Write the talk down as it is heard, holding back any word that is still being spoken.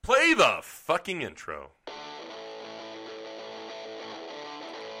Play the fucking intro.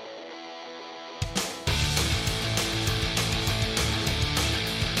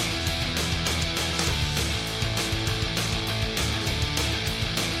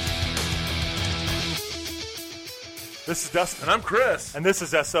 This is Dustin. And I'm Chris. And this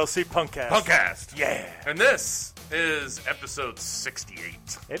is SLC Punkcast. Punkcast, yeah. And this is episode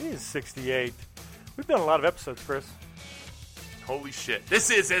 68. It is 68. We've done a lot of episodes, Chris. Holy shit. This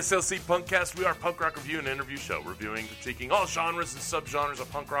is SLC Punkcast. We are a punk rock review and interview show, reviewing, critiquing all genres and subgenres of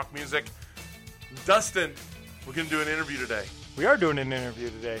punk rock music. Dustin, we're going to do an interview today. We are doing an interview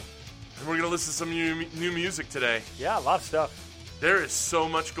today. And we're going to listen to some new music today. Yeah, a lot of stuff. There is so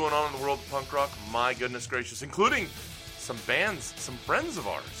much going on in the world of punk rock, my goodness gracious, including some bands, some friends of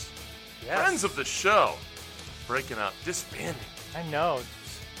ours, Yes. friends of the show, breaking up, disbanding. I know.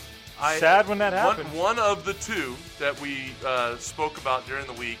 It's sad when that happens. One of the two that we spoke about during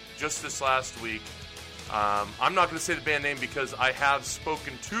the week, just this last week, I'm not going to say the band name because I have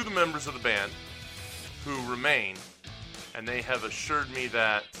spoken to the members of the band who remain, and they have assured me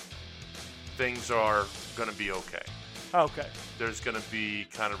that things are going to be okay. Okay. There's going to be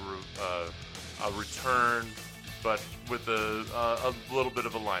kind of a return, but with a little bit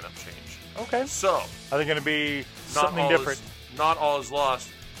of a lineup change. Okay. So, Are they going to be something different? Not all is lost.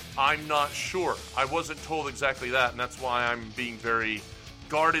 I'm not sure. I wasn't told exactly that, and that's why I'm being very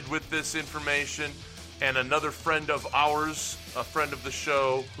guarded with this information. And another friend of ours, a friend of the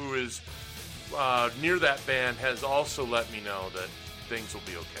show, who is near that band, has also let me know that things will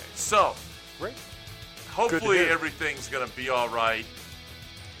be okay. So, Great. hopefully everything's going to be all right.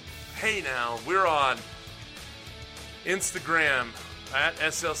 Hey now, we're on Instagram at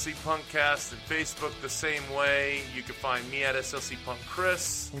SLC Punkcast and Facebook the same way. You can find me at SLC Punk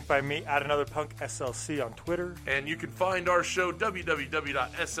Chris. You can find me at Another Punk SLC on Twitter. And you can find our show,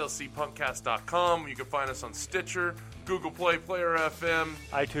 www.slcpunkcast.com. You can find us on Stitcher, Google Play, Player FM,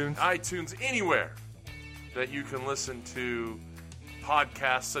 iTunes, anywhere that you can listen to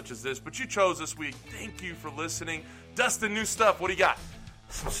podcasts such as this. But you chose this week. Thank you for listening. Dustin, new stuff. What do you got?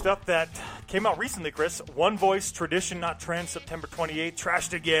 Some stuff that came out recently, Chris. One Voice, Tradition Not Trend, September 28th.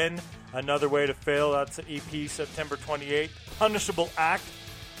 Trashed Again, Another Way to Fail. That's an EP, September 28th. Punishable Act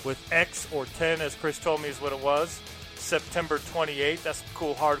with X or 10, as Chris told me is what it was. September 28th. That's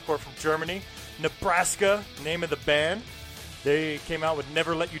cool hardcore from Germany. Nebraska, name of the band. They came out with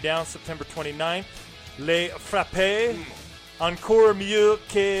Never Let You Down, September 29th. Les Frappés, Encore Mieux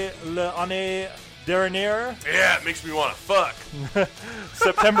que l'année dernière. Yeah, it makes me want to fuck.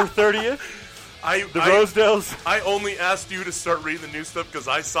 September 30th. Rosedales. I only asked you to start reading the new stuff because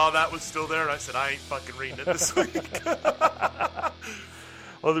I saw that was still there, and I said, I ain't fucking reading it this week.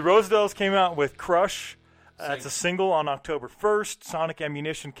 Well, the Rosedales came out with Crush. That's a single on October 1st. Sonic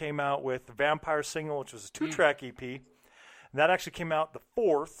Ammunition came out with the Vampire single, which was a 2-track EP. And that actually came out the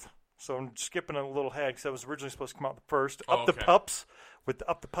 4th. So I'm skipping a little ahead because that was originally supposed to come out the 1st. Oh, Up the Pups with the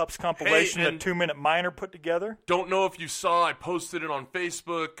Up the Pups compilation Hey, that 2 Minute Minor put together. Don't know if you saw, I posted it on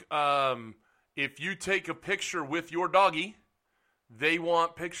Facebook. If you take a picture with your doggy, they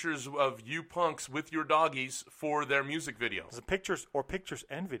want pictures of you punks with your doggies for their music video. Is it pictures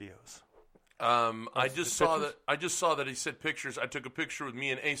and videos? I just saw that he said pictures. I took a picture with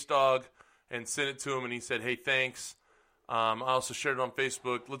me and Ace Dog and sent it to him, and he said, "Hey, thanks." I also shared it on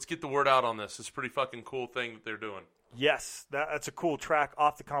Facebook. Let's get the word out on this. It's a pretty fucking cool thing that they're doing. Yes, that's a cool track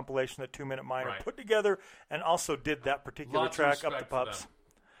off the compilation that 2 Minute Minor put together, and also did that particular track, Up the Pups.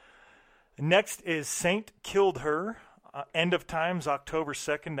 Next is Saint Killed Her, End of Times, October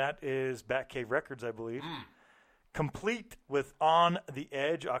 2nd. That is Batcave Records, I believe. Complete with On the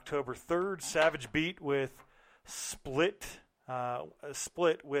Edge, October 3rd. Savage Beat with Split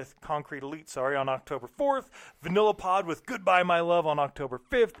with Concrete Elite, on October 4th. Vanilla Pod with Goodbye My Love on October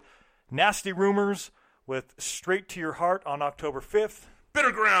 5th. Nasty Rumors with Straight to Your Heart on October 5th.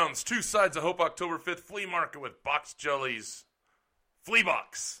 Bitter Grounds, Two Sides of Hope, October 5th. Flea Market with Box Jellies. Flea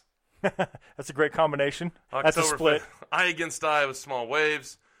Box. That's a great combination. October That's a split. 5th. Eye Against Eye with Small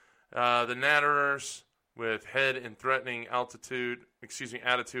Waves. The Natterers with Head and Threatening Attitude,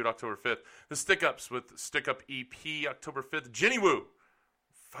 October 5th. The Stick Ups with Stick Up EP, October 5th. Jenny Woo,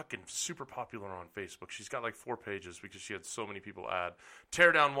 fucking super popular on Facebook. She's got like 4 pages because she had so many people add.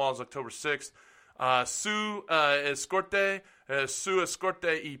 Tear Down Walls, October 6th. Su Escorte Su Escorte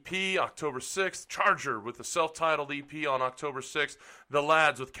EP, October 6th. Charger with the self-titled EP on October 6th. The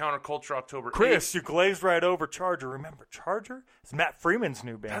Lads with Counterculture, October 8th. Chris, you glazed right over Charger. Remember, Charger is Matt Freeman's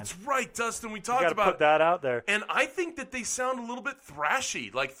new band. That's right, Dustin. We talked about it. You got to put that out there. And I think that they sound a little bit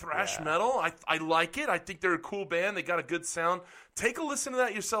thrashy, like thrash metal. I like it. I think they're a cool band. They got a good sound. Take a listen to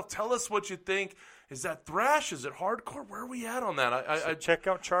that yourself. Tell us what you think. Is that thrash? Is it hardcore? Where are we at on that? I check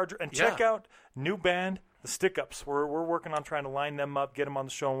out Charger and check out new band, The Stick-Ups. We're working on trying to line them up, get them on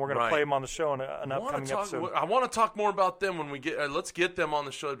the show, and we're going to play them on the show in an upcoming episode. I want to talk more about them when we get. Let's get them on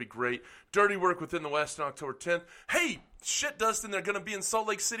the show. That'd be great. Dirty Work Within the West on October 10th. Hey, shit, Dustin, they're going to be in Salt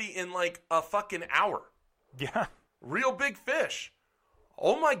Lake City in like a fucking hour. Yeah. Real Big Fish.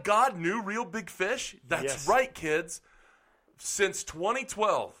 Oh my God, new Real Big Fish? That's right, kids. Since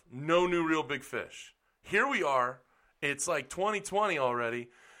 2012, no new Real Big Fish. Here we are. It's like 2020 already.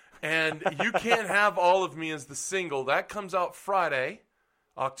 And You Can't Have All of Me as the single. That comes out Friday,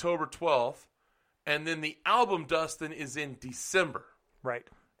 October 12th. And then the album, Dustin, is in December. Right.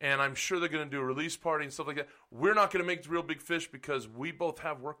 And I'm sure they're going to do a release party and stuff like that. We're not going to make the Real Big Fish because we both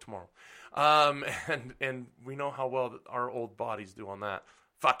have work tomorrow. And we know how well our old bodies do on that.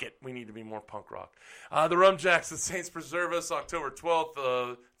 Fuck it. We need to be more punk rock. The Rum Jacks, The Saints Preserve Us, October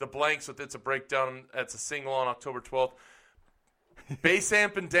 12th. The Blanks with It's a Breakdown. That's a single on October 12th. Bass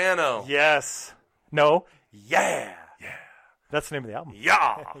Amp and Dano. Yes. No. Yeah. Yeah. That's the name of the album.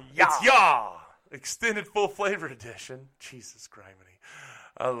 Yeah. It's Yeah. Extended Full Flavor Edition. Jesus Criminy.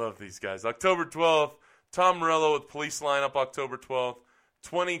 I love these guys. October 12th. Tom Morello with Police Lineup, October 12th.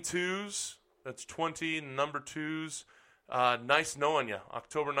 22s. That's 20, number 2s. Nice Knowing Ya,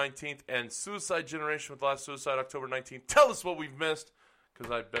 October 19th, and Suicide Generation with Last Suicide, October 19th. Tell us what we've missed,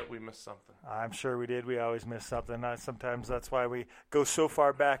 because I bet we missed something. I'm sure we did. We always miss something. Sometimes that's why we go so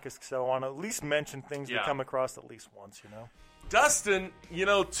far back, is because I want to at least mention things we come across at least once, Dustin,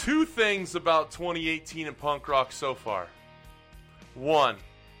 two things about 2018 in punk rock so far. One,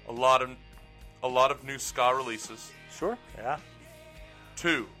 a lot of new ska releases. Sure, yeah.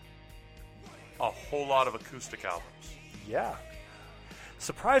 Two, a whole lot of acoustic albums. Yeah.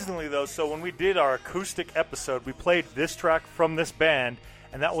 Surprisingly, though, so when we did our acoustic episode, we played this track from this band,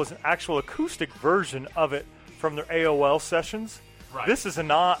 and that was an actual acoustic version of it from their AOL sessions. Right. This is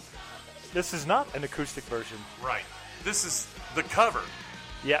not an acoustic version. Right. This is the cover.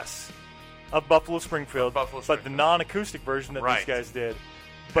 Yes. Of Buffalo Springfield. But the non-acoustic version that these guys did.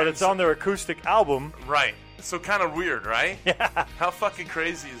 But it's on their acoustic album. Right. So kind of weird, right? Yeah. How fucking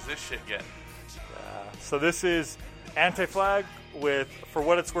crazy is this shit getting? So this is Anti-Flag with For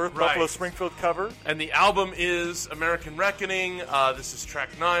What It's Worth, Buffalo Springfield cover. And the album is American Reckoning. This is track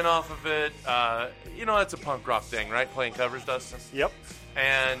 9 off of it. It's a punk rock thing, right? Playing covers, Dustin? Yep.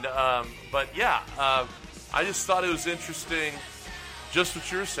 And, I just thought it was interesting, just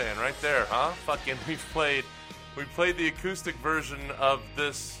what you were saying right there, huh? Fucking, we played the acoustic version of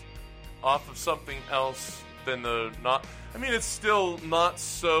this off of something else than it's still not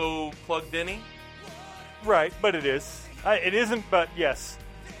so plugged in-y. Right, but it is. It isn't, but yes.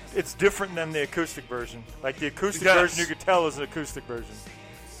 It's different than the acoustic version. Like the acoustic version, you could tell is an acoustic version.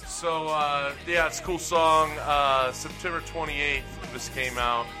 So, it's a cool song. September 28th, this came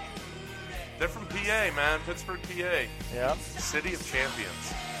out. They're from PA, man. Pittsburgh, PA. Yeah. City of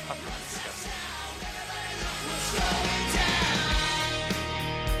Champions. Fucking disgusting.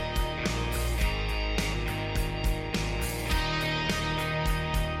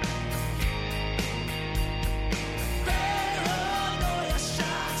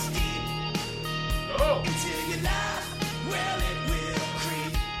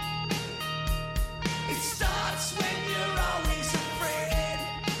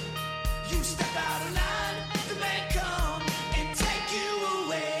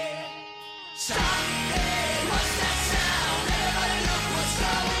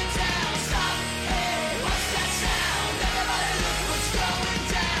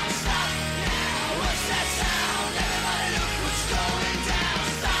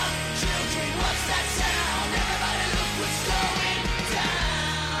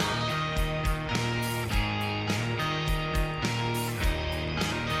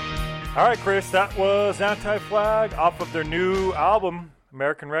 All right, Chris, that was Anti-Flag off of their new album,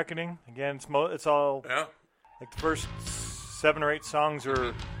 American Reckoning. Again, it's all like the first 7 or 8 songs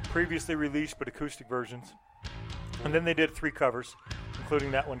are previously released but acoustic versions. And then they did 3 covers,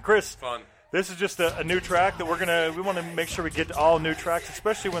 including that one. Chris, fun. This is just a new track that we want to make sure we get to all new tracks,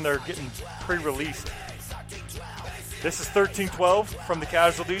 especially when they're getting pre-released. This is 1312 from The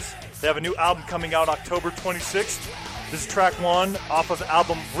Casualties. They have a new album coming out October 26th. This is track 1 off of the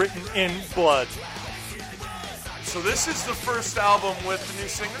album Written in Blood. So this is the first album with the new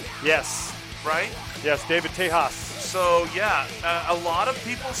singer? Yes. Right? Yes, David Tejas. So, yeah, a lot of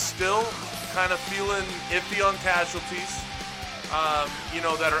people still kind of feeling iffy on Casualties,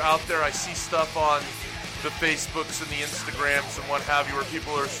 that are out there. I see stuff on the Facebooks and the Instagrams and what have you where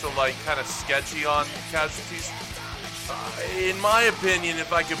people are still, like, kind of sketchy on Casualties. In my opinion,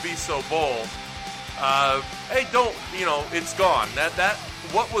 if I could be so bold, hey, don't, it's gone. That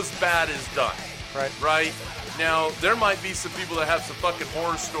what was bad is done. Right? Now, there might be some people that have some fucking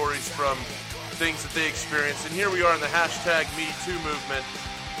horror stories from things that they experienced, and here we are in the hashtag Me Too movement,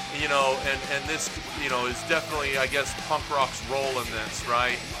 and this, is definitely, I guess, punk rock's role in this,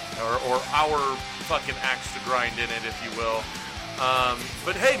 right? Or our fucking axe to grind in it, if you will.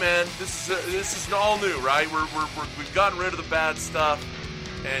 But hey, man, this is all new, right? We've gotten rid of the bad stuff,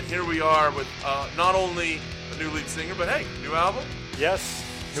 and here we are with not only a new lead singer, but hey, new album. Yes,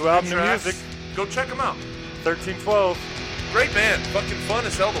 new album, new music. Go check them out. 1312. Great band, fucking fun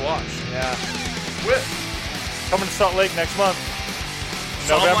as hell to watch. Yeah. With coming to Salt Lake next month.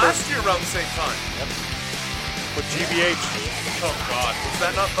 November. Last year around the same time. Yep. With GBH. Oh God, was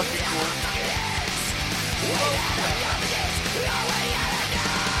that not fucking cool?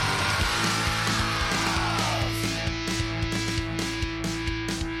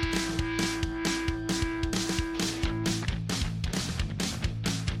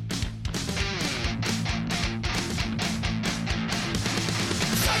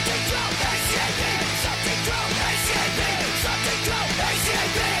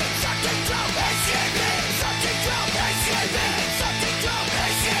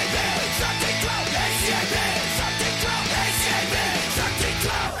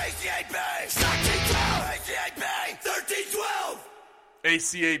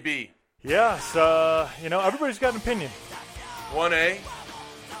 ACAB. Yes, everybody's got an opinion. 1A,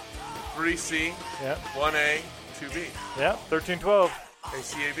 3C, yeah. 1A, 2B. Yeah, 1312.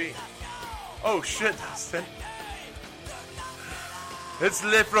 ACAB. Oh, shit, Dustin. It's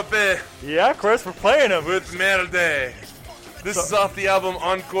Le Frappé. Yeah, Chris, we're playing them. With Merde. This is off the album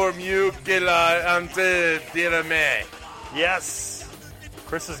Encore Mieux que la Ante Dirame. Yes.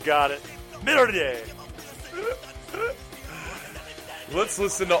 Chris has got it. Merde. Let's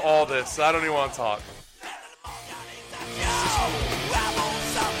listen to all this. I don't even want to talk.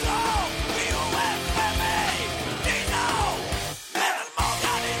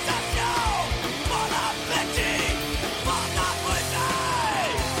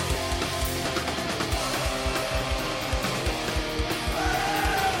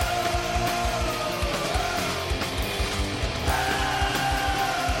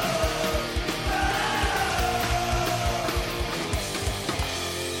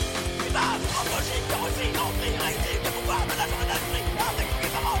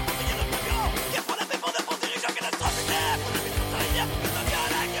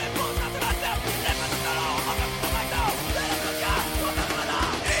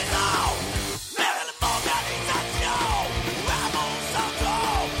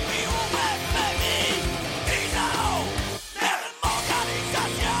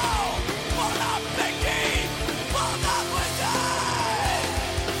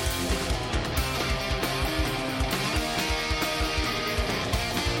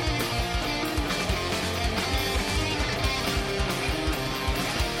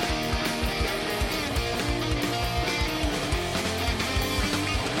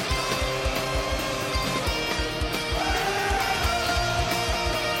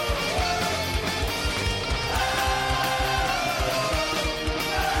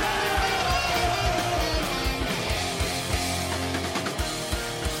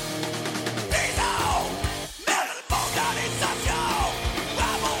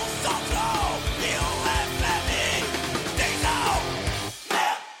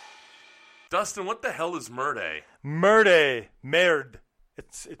 Dustin, what the hell is merde? Merde.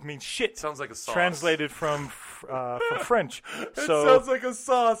 It means shit. Sounds like a sauce. Translated from French. It sounds like a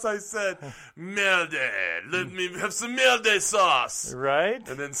sauce. I said, merde. Let me have some merde sauce. Right.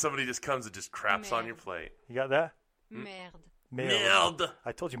 And then somebody just comes and just craps on your plate. You got that? Merde. Merde.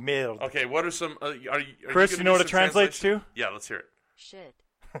 I told you merde. Okay, what are some? Are Chris, you know what it translates to? Yeah, let's hear it. Shit.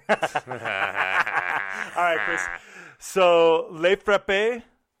 All right, Chris. So, Les Frappés.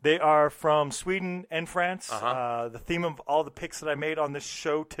 They are from Sweden and France. Uh-huh. The theme of all the picks that I made on this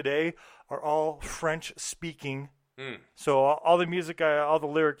show today are all French-speaking. So all the music, all the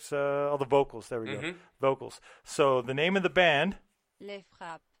lyrics, all the vocals, there we go, vocals. So the name of the band... Les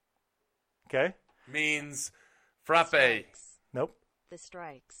Frappes. Okay. Means frappe. Nope. The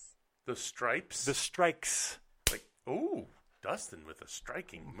Strikes. The Stripes? The Strikes. Like, ooh, Dustin with a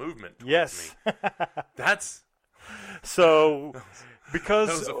striking movement towards yes. me. That's... So,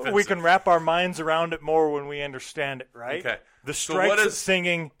 because we can wrap our minds around it more when we understand it, right? Okay. The Strikes is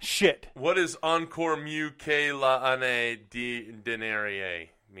singing shit. What does encore mieux que l'année dernière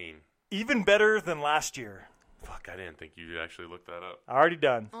mean? Even better than last year. Fuck, I didn't think you actually looked that up. Already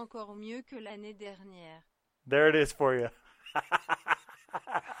done. Encore mieux que l'année dernière. There it is for you.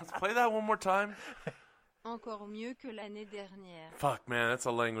 Let's play that one more time. Encore mieux que l'année dernière. Fuck, man, that's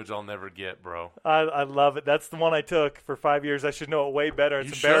a language I'll never get, bro. I love it. That's the one I took for 5 years. I should know it way better.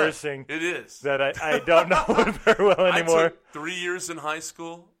 It's embarrassing. It is. That I don't know it very well anymore. I took 3 years in high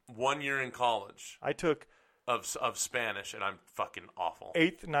school, 1 year in college. I took... Of Spanish, and I'm fucking awful.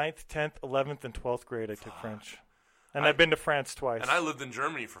 8th, 9th, 10th, 11th, and 12th grade I took French. And I've been to France twice. And I lived in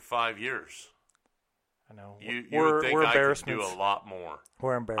Germany for 5 years. I know. You would think I could do a lot more.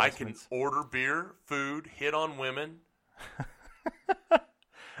 We're embarrassed. I can order beer, food, hit on women.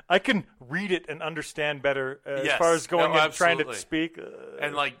 I can read it and understand better as far as going and trying to speak.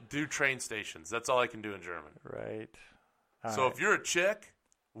 And, like, do train stations. That's all I can do in German. Right. So if you're a chick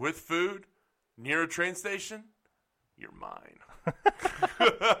with food near a train station, you're mine.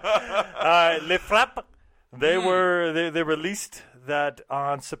 Les Frappes. They released that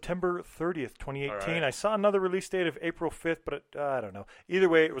on September 30th, 2018. Right. I saw another release date of April 5th, but I don't know. Either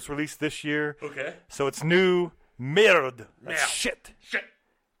way, it was released this year. Okay. So it's new. Merde. That's shit.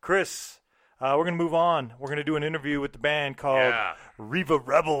 Chris, we're going to move on. We're going to do an interview with the band called Riva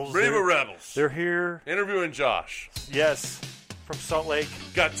Rebels. Riva Rebels. They're here. Interviewing Josh. Yes. From Salt Lake.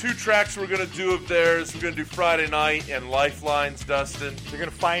 Got 2 tracks we're going to do of theirs. We're going to do Friday Night and Lifelines, Dustin. They're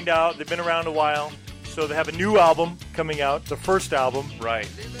going to find out. They've been around a while. So they have a new album coming out, the first album. Right.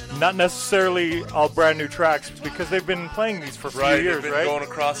 Not necessarily all brand new tracks because they've been playing these for a few years, They've been going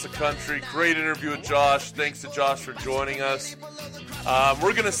across the country. Great interview with Josh. Thanks to Josh for joining us.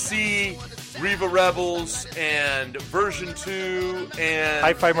 We're going to see Riva Rebels and Version 2 and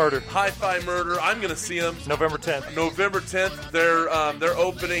Hi-Fi Murder. Hi-Fi Murder. I'm going to see them November 10th. November 10th. They're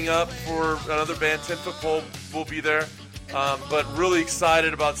opening up for another band. 10 Foot Pole will be there. But really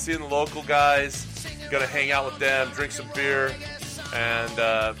excited about seeing the local guys. Gonna hang out with them, drink some beer,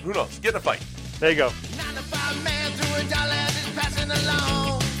 and who knows, get in a fight. There you go. 95 man through a dollar just passing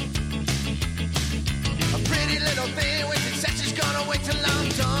along. A pretty little thing with she's gonna wait till I'm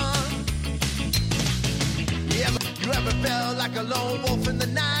done. You ever felt like a lone wolf in the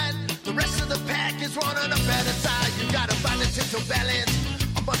night? The rest of the pack is running up at a side. You gotta find a gentle balance.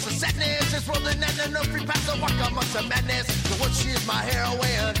 A bunch of sadness is rolling and no free pass to walk amongst the madness. The one she is my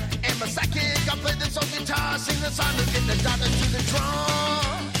heroine and my sidekick. I play this old guitar, sing the song to get the daughter to the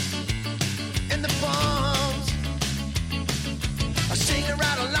drums and the bums. I sing her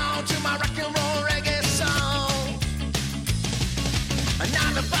right along to my rock and roll reggae song. A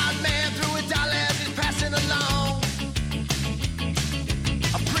 9-to-5 man through a dollar just passing along.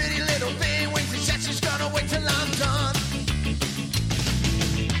 A pretty little thing when she says she's gonna wait till I'm done.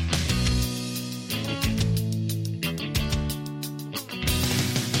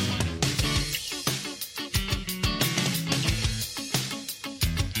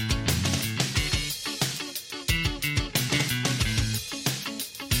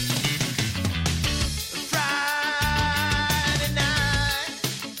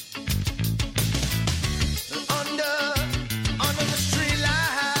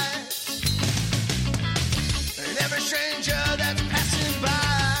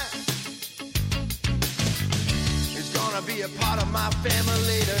 Be a part of my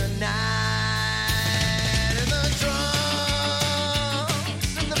family tonight. And the drums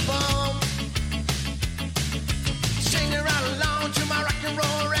and the bombs singing right along to my rock and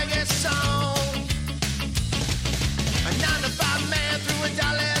roll reggae song. A 9-to-5 man through a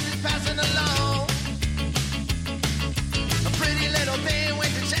dollar just passing along. A pretty little thing when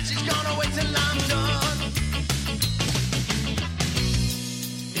she said she's gonna wait till I'm done.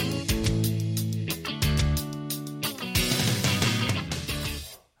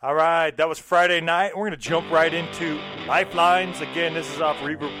 All right, that was Friday night. We're going to jump right into Lifelines. Again, this is off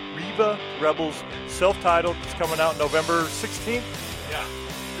Riva Rebels, self-titled. It's coming out November 16th. Yeah.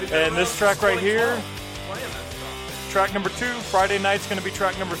 And this track right here, track number 2. Friday night's going to be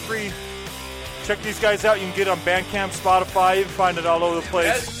track number 3. Check these guys out. You can get it on Bandcamp, Spotify. You can find it all over the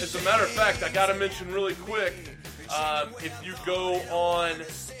place. As a matter of fact, I got to mention really quick, if you go on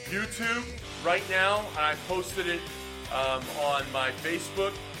YouTube right now, and I posted it on my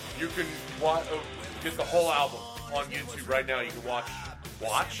Facebook, you can get the whole album on YouTube right now. You can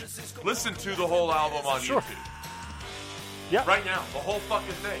listen to the whole album on YouTube. Yeah. Right now, the whole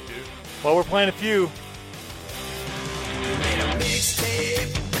fucking thing, dude. Well, we're playing a few. Made a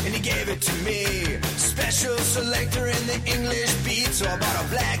mixtape, and he gave it to me. Special selector in the English beat, so I bought a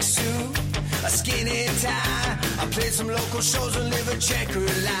black suit, a skinny tie. I played some local shows and lived a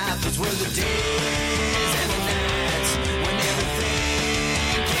checkered life. Those were the days and the nights when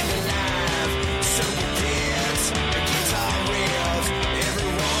everything came to life. Circle pits, guitar rails,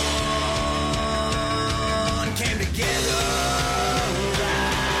 everyone came together.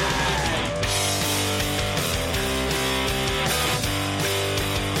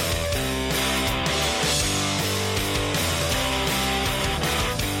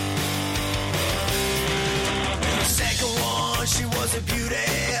 She was a beauty,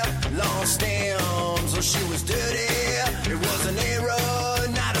 long stems, oh she was dirty. It was an error,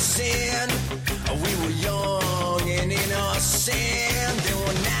 not a sin. We were young and innocent. Then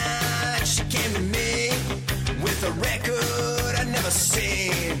one night she came to me with a record I'd never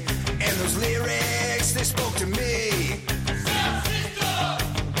seen, and those lyrics, they spoke to me.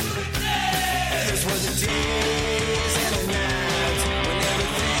 Those were the days and the nights when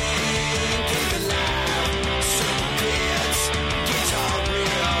everything came to life. Circle pits, guitar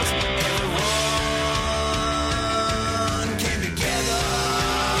reels, everyone came together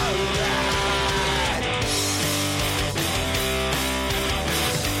right.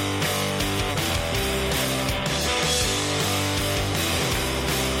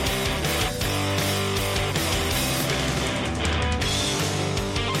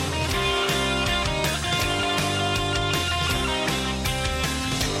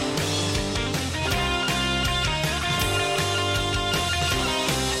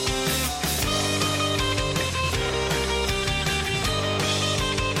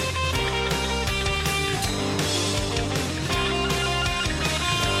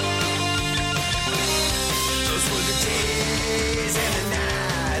 Those were the days and the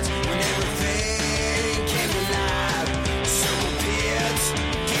nights when everything came to life. Circle pits,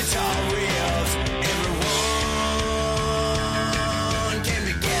 guitar reels, everyone came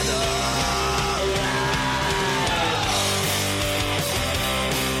together right.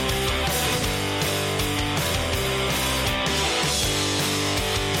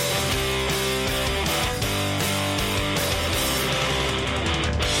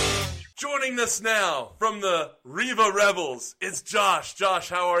 Joining us now from the Riva Rebels, it's Josh. Josh,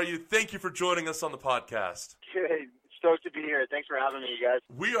 how are you? Thank you for joining us on the podcast. Good. Stoked to be here. Thanks for having me, you guys.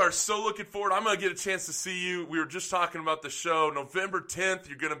 We are so looking forward. I'm going to get a chance to see you. We were just talking about the show. November 10th,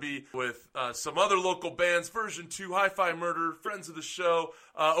 you're going to be with some other local bands, Version 2, Hi-Fi Murder, friends of the show,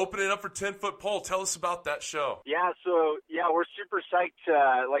 opening up for 10 Foot Pole. Tell us about that show. Yeah, we're super psyched.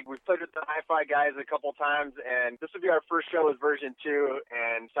 We've played with the Hi-Fi guys a couple times, and this will be our first show with Version 2,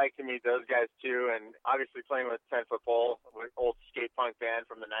 and psyched to meet those guys, too, and obviously playing with 10 Foot Pole, old skate punk band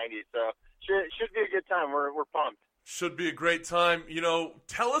from the 90s. So should be a good time. We're pumped. Should be a great time. You know,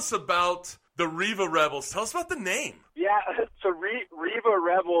 tell us about the Riva Rebels. Tell us about the name. Yeah, so Riva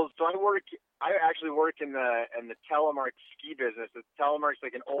Rebels. So I actually work in the telemark ski business. Telemark's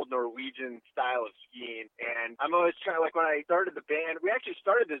like an old Norwegian style of skiing, and I'm always trying. Like when I started the band, we actually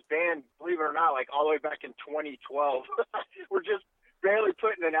started this band, believe it or not, like all the way back in 2012. We're just barely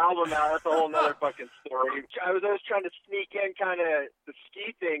putting an album out. That's a whole nother fucking story. I was always trying to sneak in kind of the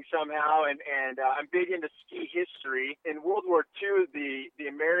ski thing somehow, and I'm big into ski history. In World War II, the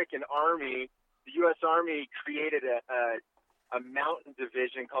American Army, the U.S. Army, created a mountain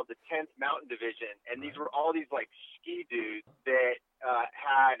division called the 10th Mountain Division, and these were all these like ski dudes that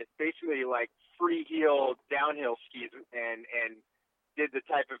had basically like free heel downhill skis and did the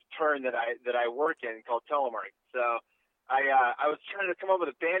type of turn that I work in called telemark. So I was trying to come up with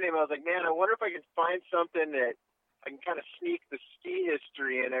a band name. I was like, man, I wonder if I can find something that I can kind of sneak the ski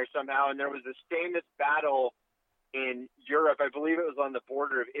history in there somehow. And there was this famous battle in Europe. I believe it was on the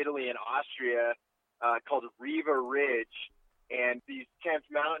border of Italy and Austria, called Riva Ridge. And these 10th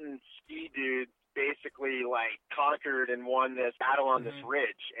Mountain ski dudes basically like conquered and won this battle on this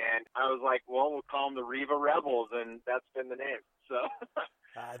ridge. And I was like, well, we'll call them the Riva Rebels. And that's been the name. So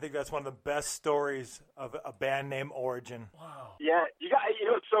I think that's one of the best stories of a band name origin. Wow. Yeah,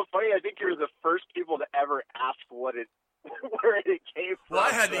 it's so funny. I think you're the first people to ever ask where it came from. Well,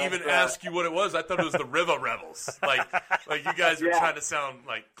 I had to even ask you what it was. I thought it was the Riva Rebels. Like you guys are trying to sound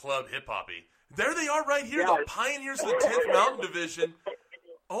like club hip hoppy. There they are right here, the pioneers of the 10th Mountain Division.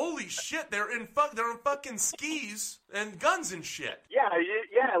 Holy shit, they're on fucking skis and guns and shit. Yeah,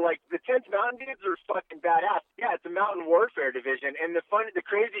 like the 10th Mountain dudes are fucking badass. Yeah, it's a mountain warfare division, and the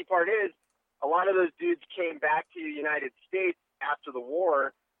crazy part is, a lot of those dudes came back to the United States after the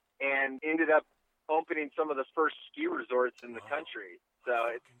war, and ended up opening some of the first ski resorts in the country. So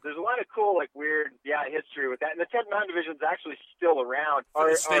there's a lot of cool, like, weird, history with that. And the 10th Mountain Division is actually still around.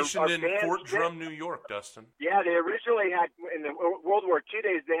 Stationed in Fort Drum, New York, Dustin. Yeah, they originally had, in the World War II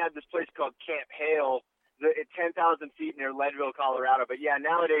days, they had this place called Camp Hale, at 10,000 feet near Leadville, Colorado. But yeah,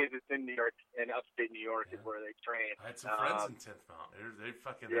 nowadays it's in New York, in upstate New York is where they train. I had some friends in 10th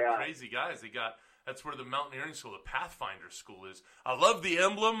Mountain. They're crazy guys. That's where the mountaineering school, the Pathfinder school is. I love the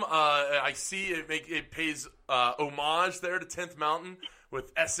emblem. I see it pays homage there to 10th Mountain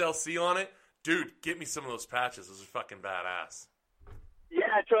with SLC on it. Dude, get me some of those patches. Those are fucking badass.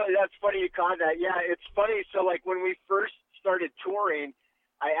 Yeah, totally. That's funny you caught that. Yeah, it's funny. So, like, when we first started touring,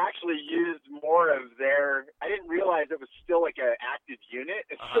 I actually used more of I didn't realize it was still like an active unit.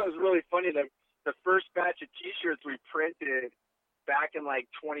 So it was really funny that the first batch of T-shirts we printed back in like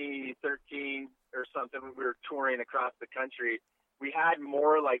 2013 or something, when we were touring across the country, we had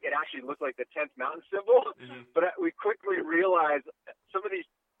more like, it actually looked like the 10th Mountain symbol, but we quickly realized some of these,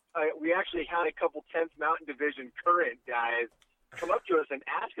 we actually had a couple 10th Mountain Division current guys come up to us and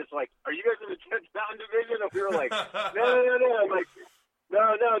ask us, like, are you guys in the 10th Mountain Division? And we were like, no. I'm like,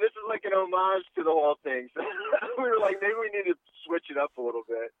 no, this is like an homage to the whole thing. So we were like, maybe we need to switch it up a little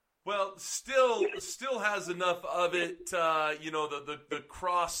bit. Well, still has enough of it, the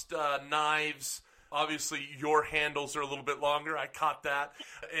crossed knives. Obviously, your handles are a little bit longer. I caught that.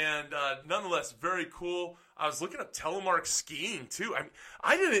 And nonetheless, very cool. I was looking up telemark skiing, too.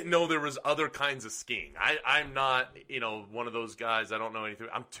 I didn't know there was other kinds of skiing. I'm not, one of those guys. I don't know anything.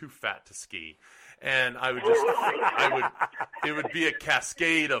 I'm too fat to ski. And it would be a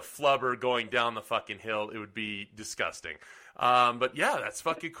cascade of flubber going down the fucking hill. It would be disgusting. But yeah, that's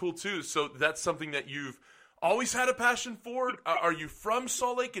fucking cool too. So that's something that you've always had a passion for. Are you from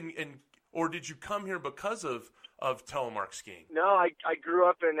Salt Lake or did you come here because of telemark skiing? No, I grew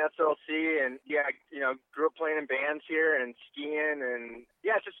up in SLC and grew up playing in bands here and skiing and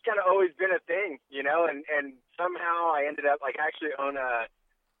it's just kind of always been a thing, and somehow I ended up I actually own a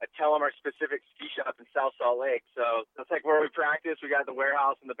telemark specific ski shop in South Salt Lake. So that's like where we practice. We got the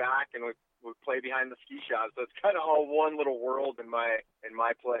warehouse in the back and we play behind the ski shop. So it's kind of all one little world in my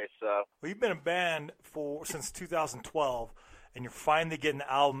place. So well, you've been a band since 2012 and you're finally getting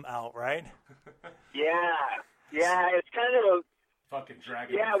the album out, right? Yeah, it's kind of a fucking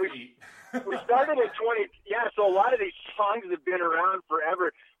dragging feet. We started in so a lot of these songs have been around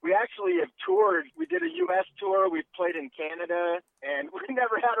forever. We actually have toured. We did a U.S. tour. We've played in Canada, and we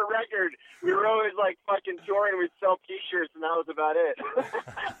never had a record. We were always like fucking touring. We'd sell T-shirts, and that was about it.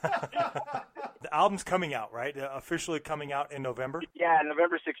 The album's coming out, right? Officially coming out in November? Yeah,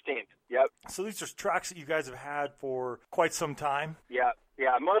 November 16th. Yep. So these are tracks that you guys have had for quite some time? Yeah.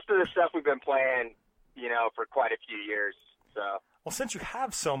 Most of the stuff we've been playing, for quite a few years. So. Well, since you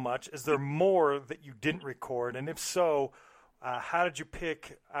have so much, is there more that you didn't record? And if so, how did you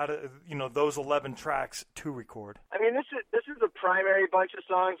pick out of those 11 tracks to record? I mean, this is the primary bunch of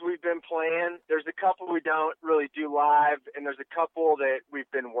songs we've been playing. There's a couple we don't really do live, and there's a couple that we've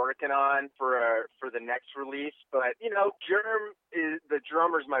been working on for the next release. But Germ the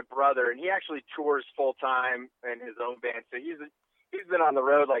drummer's my brother, and he actually tours full time in his own band. So he's been on the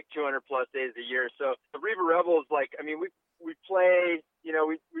road like 200 plus days a year. So the Riva Rebels, we play,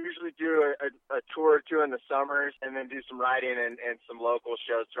 we usually do a tour or two in the summers and then do some writing and some local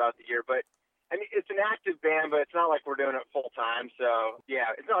shows throughout the year. But I mean, it's an active band, but it's not like we're doing it full time. So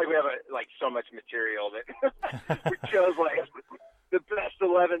yeah, it's not like we have so much material that we chose the best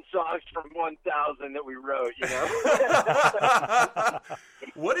 11 songs from 1,000 that we wrote,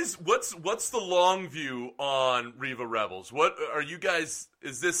 What's the long view on Riva Rebels? What are you guys?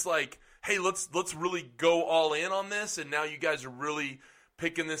 Is this like, hey, let's really go all in on this, and now you guys are really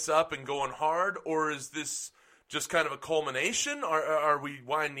picking this up and going hard, or is this just kind of a culmination? Are we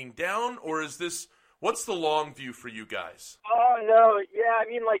winding down, or is this? What's the long view for you guys? Oh, no. Yeah, I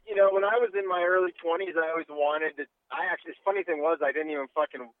mean, when I was in my early 20s, I always wanted to – the funny thing was I didn't even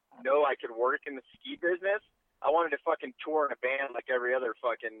fucking know I could work in the ski business. I wanted to fucking tour in a band like every other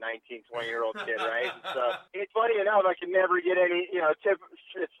fucking 19, 20-year-old kid, right? So it's funny enough, I could never get any –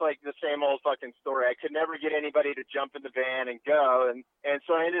 it's like the same old fucking story. I could never get anybody to jump in the van and go. And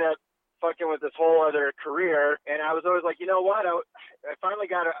so I ended up fucking with this whole other career, and I was always like, you know what, I finally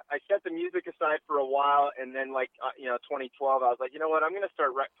I set the music aside for a while, and then 2012, I was like, you know what, I'm going to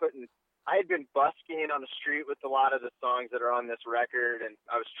start I had been busking on the street with a lot of the songs that are on this record, and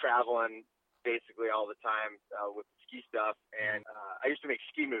I was traveling basically all the time with the ski stuff, and I used to make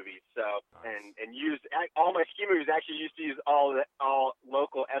ski movies, so, nice. and use, all my ski movies actually used to use all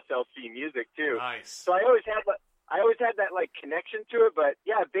local SLC music too. Nice. So I always had I always had that like connection to it. But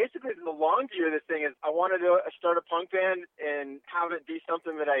yeah, basically the long view of this thing is I wanted to start a punk band and have it be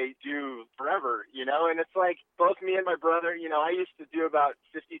something that I do forever, you know? And it's like both me and my brother, you know, I used to do about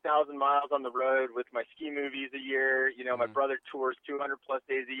 50,000 miles on the road with my ski movies a year. You know, my brother tours 200 plus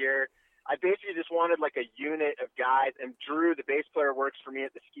days a year. I basically just wanted like a unit of guys, and Drew, the bass player, works for me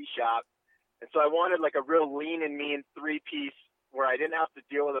at the ski shop. And so I wanted like a real lean and mean 3-piece where I didn't have to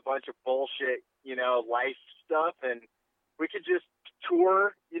deal with a bunch of bullshit, you know, life stuff. And we could just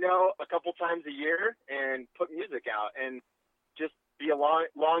tour, you know, a couple times a year and put music out and just be a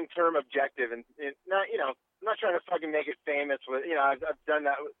long-term objective. And not, you know, I'm not trying to fucking make it famous with, you know, I've done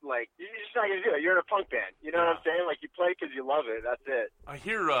that with, like, you're just not going to do it. You're in a punk band. You know what I'm saying? Like, you play because you love it. That's it. I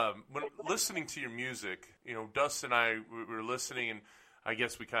hear, when listening to your music, you know, Dustin and I were listening, and I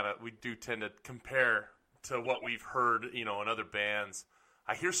guess we do tend to compare to what we've heard, you know, in other bands.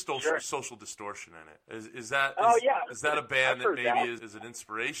 I hear Social Distortion in it. Is that a band that maybe is an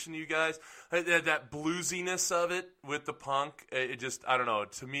inspiration to you guys? That bluesiness of it with the punk, it just, I don't know,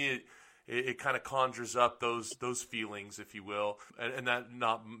 to me it kind of conjures up those feelings, if you will, and that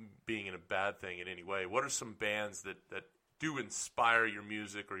not being in a bad thing in any way. What are some bands that do inspire your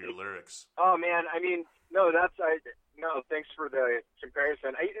music or your lyrics? Oh man, I mean, no, thanks for the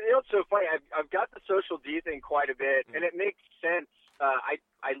comparison. You know, it's so funny. I've got the Social D thing quite a bit, and it makes sense.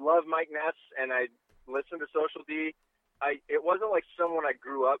 I love Mike Ness, and I listen to Social D. It wasn't like someone I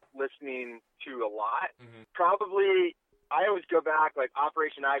grew up listening to a lot. Probably, I always go back, like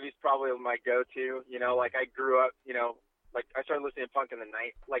Operation Ivy is probably my go-to. You know, like I grew up, you know, like I started listening to punk in the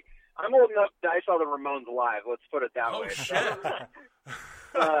night. Like I'm old enough that I saw the Ramones live. Let's put it that way. Shit.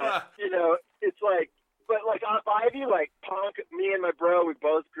 You know, it's like, but like on Ivy, like punk, me and my bro, we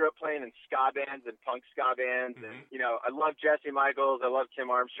both grew up playing in ska bands and punk ska bands. And, you know, I love Jesse Michaels. I love Tim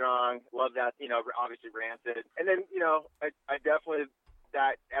Armstrong. Love that, you know, obviously Rancid. And then, you know, I definitely,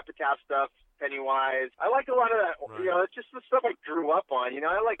 that Epitaph stuff, Pennywise. I like a lot of that, you know, it's just the stuff I grew up on, you know.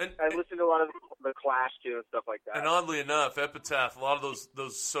 I listened to a lot of the Clash too and stuff like that. And oddly enough, Epitaph, a lot of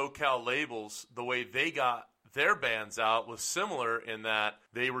those SoCal labels, the way they got their bands out was similar in that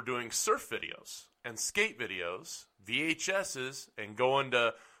they were doing surf videos and skate videos, VHSs, and going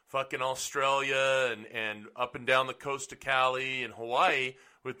to fucking Australia and up and down the coast of Cali and Hawaii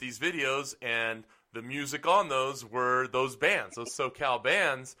with these videos, and the music on those were those bands, those SoCal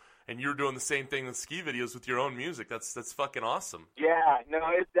bands. And you're doing the same thing with ski videos with your own music. That's fucking awesome. Yeah, no,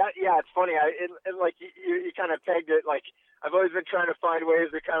 it's funny. Like you kind of pegged it. Like I've always been trying to find ways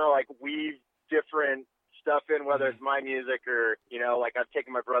to kind of like weave different stuff in, whether it's my music or, you know, like I've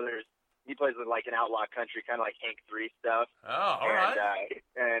taken my brother's. He plays with like an outlaw country, kind of like Hank 3 stuff. Oh, all right.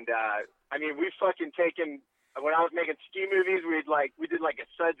 I mean, we've fucking taken. When I was making ski movies, we did like a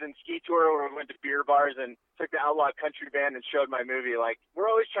Suds and ski tour where we went to beer bars and took the outlaw country band and showed my movie. Like we're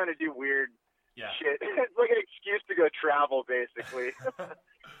always trying to do weird shit. It's like an excuse to go travel, basically.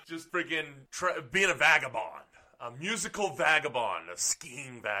 Just freaking being a vagabond, a musical vagabond, a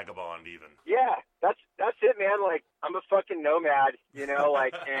skiing vagabond, even. Yeah, that's it, man. Like I'm a fucking nomad, you know.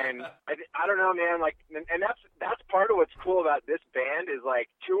 Like, and I don't know, man. Like, and that's part of what's cool about this band is like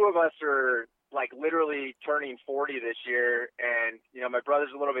 2 of us are like literally turning 40 this year, and you know my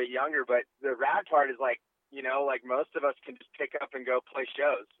brother's a little bit younger, but the rad part is like, you know, like most of us can just pick up and go play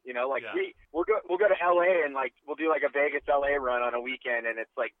shows, you know, like we'll go to LA and like we'll do like a Vegas LA run on a weekend, and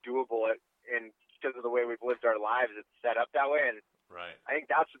it's like doable, and because of the way we've lived our lives, it's set up that way. And I think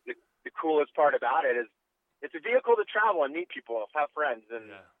that's the coolest part about it is it's a vehicle to travel and meet people, have friends,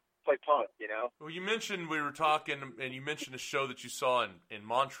 and play punk, you know? Well, you mentioned we were talking, and you mentioned a show that you saw in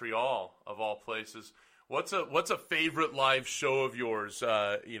Montreal, of all places. What's a favorite live show of yours,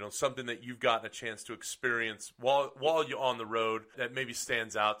 you know, something that you've gotten a chance to experience while you're on the road that maybe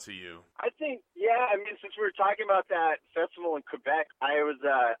stands out to you? I think, I mean, since we were talking about that festival in Quebec, I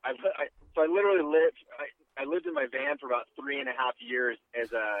literally lived in my van for about 3.5 years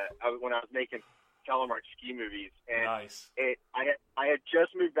when I was making Telemark ski movies, and nice. I had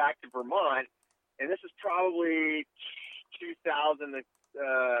just moved back to Vermont, and this is probably 2000.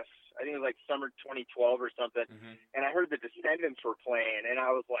 I think it was like summer 2012 or something, and I heard the Descendants were playing, and I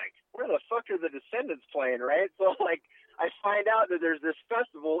was like, where the fuck are the Descendants playing, right? So like I find out that there's this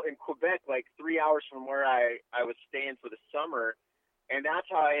festival in Quebec, like 3 hours from where I was staying for the summer. And that's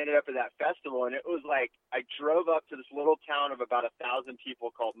how I ended up at that festival. And it was like I drove up to this little town of about 1,000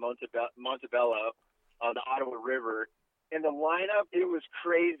 people called Montebello on the Ottawa River. And the lineup, it was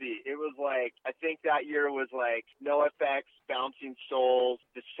crazy. It was like, I think that year was like NoFX, Bouncing Souls,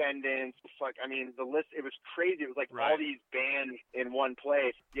 Descendants. I mean, the list, it was crazy. It was like all these bands in one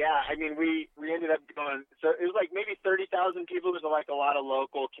place. Yeah, I mean, we ended up going, so it was like maybe 30,000 people. There's like a lot of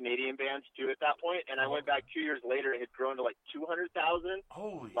local Canadian bands too at that point. And I went back 2 years later, it had grown to like 200,000.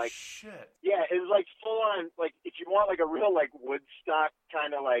 Holy like, shit. Yeah, it was like full on, like if you want like a real like Woodstock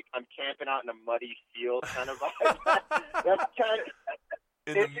kind of like I'm camping out in a muddy field kind of vibe. That's kind of,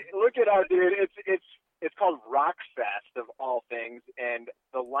 look it up, dude. It's called Rockfest of all things, and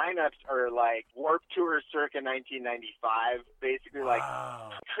the lineups are like Warped Tour circa 1995, basically like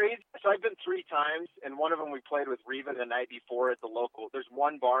crazy. So I've been 3 times, and one of them we played with Riva the night before at the local. There's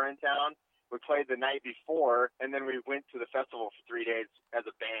one bar in town. We played the night before, and then we went to the festival for 3 days as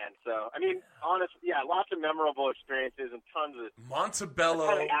a band. So, I mean, honestly, yeah, lots of memorable experiences and tons of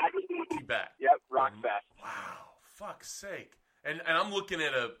Montebello, Quebec. Yep, Rockfest. Wow, fuck's sake. And I'm looking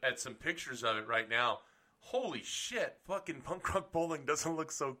at some pictures of it right now. Holy shit, fucking punk rock bowling doesn't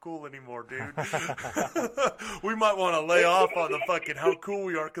look so cool anymore, dude. We might want to lay off on the fucking how cool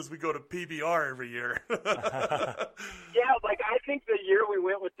we are because we go to PBR every year. Yeah, like I think the year we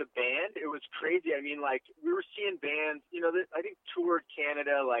went with the band, it was crazy. I mean, like we were seeing bands, you know, I think toured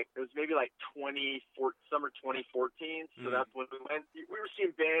Canada, like it was maybe like summer 2014. So that's when we went. We were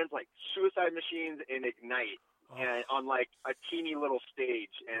seeing bands like Suicide Machines and Ignite and on like a teeny little stage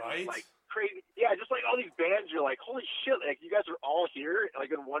and like crazy. Yeah, just like all these bands, you're like, holy shit, like you guys are all here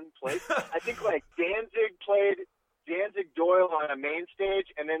like in one place. I think like Danzig played Doyle on a main stage,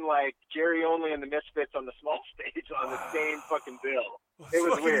 and then like Jerry Only and the Misfits on the small stage on the same fucking bill. It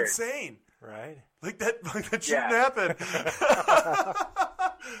was weird. Insane, right? Like that shouldn't happen.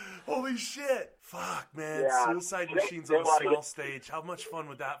 Holy shit! Fuck, man. Yeah. Suicide Machines on a small stage. How much fun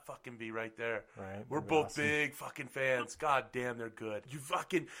would that fucking be right there? Right. We're both big fucking fans. God damn, they're good. You're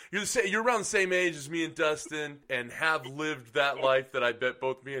around the same age as me and Dustin, and have lived that life that I bet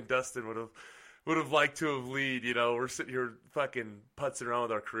both me and Dustin would have liked to have lead. You know, we're sitting here fucking putzing around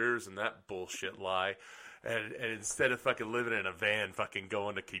with our careers and that bullshit lie. And instead of fucking living in a van, fucking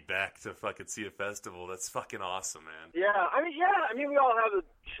going to Quebec to fucking see a festival, that's fucking awesome, man. Yeah, I mean, we all have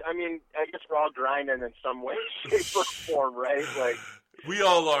I guess we're all grinding in some way, shape, or form, right? Like, we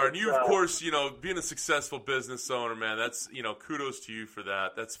all are. And you, of course, you know, being a successful business owner, man, that's, you know, kudos to you for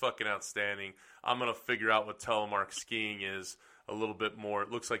that. That's fucking outstanding. I'm going to figure out what Telemark Skiing is a little bit more.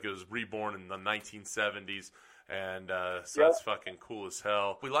 It looks like it was reborn in the 1970s. And that's fucking cool as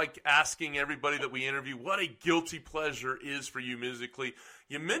hell. We like asking everybody that we interview what a guilty pleasure is for you musically.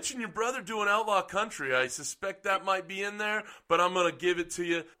 You mentioned your brother doing outlaw country. I suspect that might be in there, but I'm going to give it to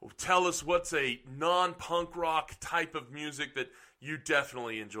you. Tell us what's a non-punk rock type of music that you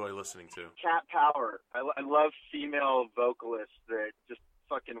definitely enjoy listening to. Cat Power. I love female vocalists that just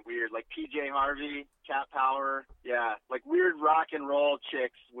fucking weird. Like PJ Harvey, Cat Power. Yeah, like weird rock and roll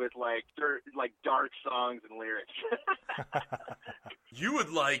chicks with like dark songs and lyrics. You would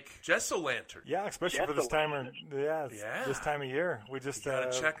like Jess O'Lantern. Yeah, especially for this time this time of year. We just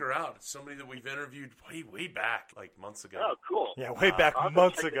gotta check her out. It's somebody that we've interviewed way back, like months ago. Oh, cool. Yeah, way back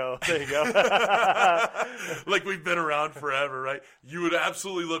months ago. There you go. Like we've been around forever, right? You would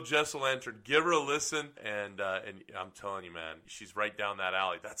absolutely love Jess O'Lantern. Give her a listen, and I'm telling you, man, she's right down that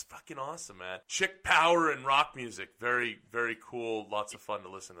alley. That's fucking awesome, man. Chick power and rock music, very, very cool. Lots of fun to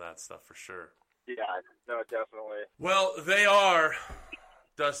listen to that stuff for sure. Yeah, no, definitely. Well, they are,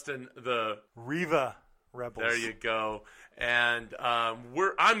 Dustin, the Riva Rebels. There you go. And I'm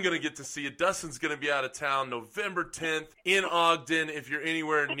going to get to see it. Dustin's going to be out of town November 10th in Ogden. If you're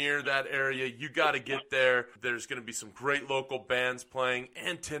anywhere near that area, you got to get there. There's going to be some great local bands playing,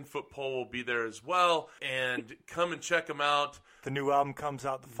 and 10 Foot Pole will be there as well. And come and check them out. The new album comes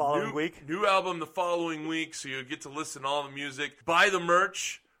out the following week. New album the following week, so you'll get to listen to all the music. Buy the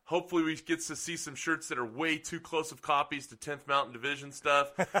merch. Hopefully we get to see some shirts that are way too close of copies to 10th Mountain Division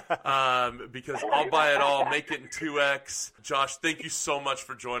stuff, because I'll buy it all, make it in 2X. Josh, thank you so much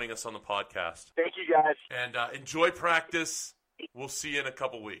for joining us on the podcast. Thank you, guys. And enjoy practice. We'll see you in a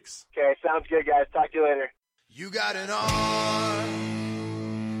couple weeks. Okay, sounds good, guys. Talk to you later. You got an R,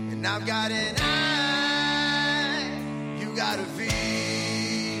 and I've got an I. You got a V,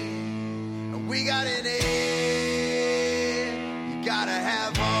 and we got an A. You gotta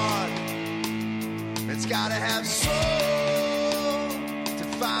have heart, it's gotta have soul to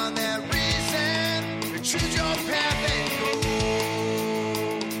find that reason to choose your path and go.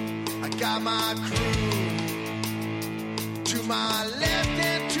 I got my crew to my left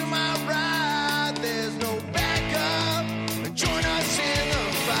and to my right. There's no backup. Join us in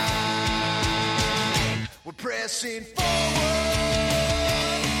the fight. We're pressing forward,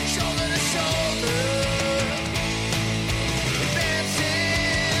 shoulder to shoulder,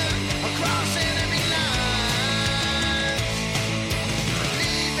 advancing across enemy lines,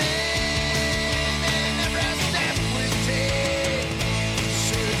 believing in every step we take,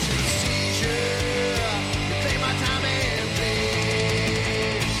 search and seizure, reclaim my time and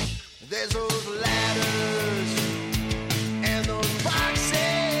place. There's those ladders and those boxes,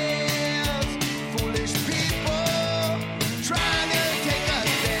 foolish people trying to take us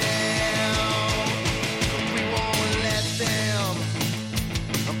down. We won't let them.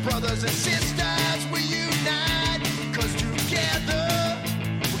 Brothers and sisters, we unite, 'cause together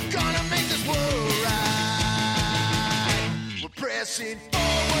we're gonna make this world right. We're pressing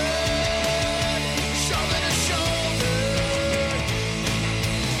forward, shoulder to shoulder,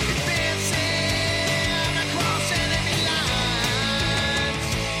 advancing across enemy lines,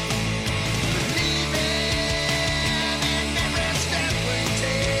 believing in every step we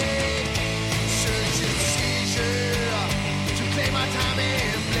take, search and seizure to claim our time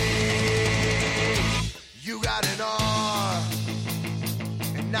and place. You got an R,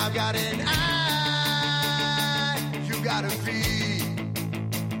 and I've got an I. You got a V,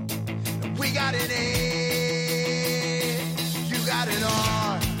 and we got an A. You got an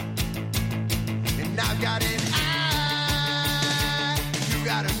R, and I've got an I. You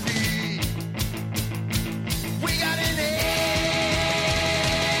got a V, we got an A.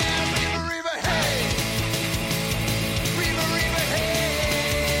 River, river, hey. River, river, hey.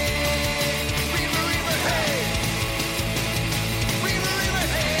 River, river, hey. River, river,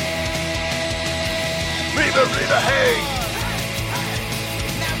 hey. Riva, Riva, hey!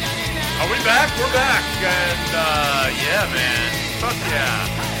 Now got an I. Are we back? We're back. And, yeah, man. Fuck yeah.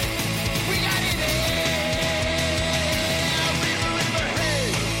 We got an A. River, river, hey.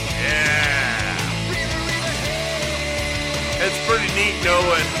 Yeah. River, river, hey. It's pretty neat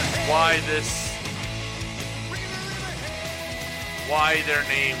knowing why they're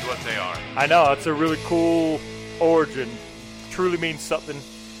named what they are. I know, it's a really cool origin. Truly means something.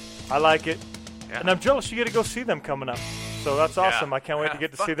 I like it. Yeah. And I'm jealous you get to go see them coming up. So that's awesome. Yeah. I can't wait to Yeah,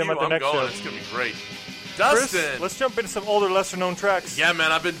 get to fuck see them you, at the I'm next going. show. It's going to be great. Chris, Dustin. let's jump into some older, lesser-known tracks. Yeah,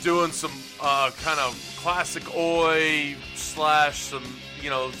 man, I've been doing some kind of classic oi / some,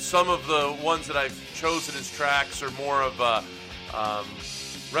 some of the ones that I've chosen as tracks are more of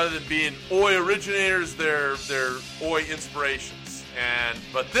rather than being oi originators, they're oi inspirations.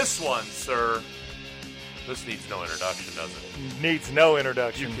 But this one, sir, this needs no introduction, does it? Needs no You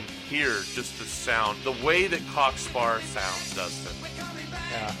introduction. can hear just the sound, the way that Cockspar sounds, Dustin.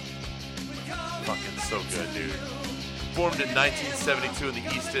 Yeah. Fucking so good, dude. Formed in 1972 in the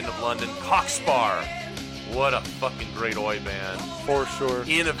East End of London, Cockspar. What a fucking great oi band. For sure.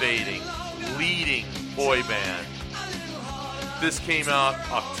 Innovating, leading boy band. This came out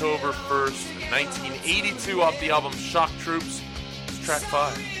October 1st, 1982 off the album Shock Troops. It's track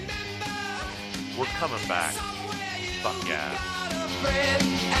 5. We're coming back. Fuck yeah.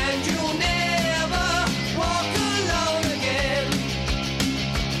 And you'll never walk alone again.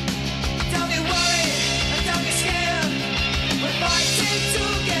 Don't be worried and don't be scared. We're fighting to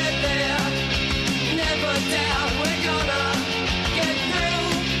get there. Never doubt we're gonna get through.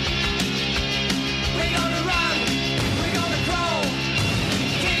 We're gonna run, we're gonna crawl,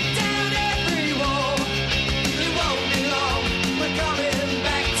 kick down every wall. It won't be long, we're coming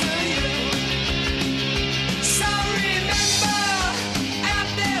back to you. So remember, out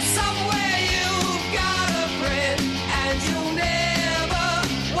there somewhere you've got a friend, and you'll never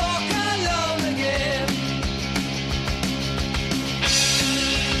walk alone again.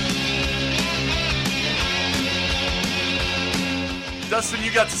 Dustin,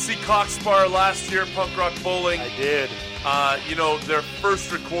 you got to see Cockspar last year at Punk Rock Bowling. I did. Their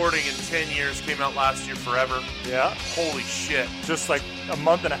first recording in 10 years came out last year, Forever. Yeah. Holy shit. Just like a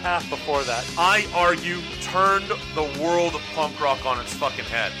month and a half before that. I argue turned the world of punk rock on its fucking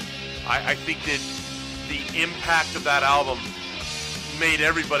head. I think that the impact of that album made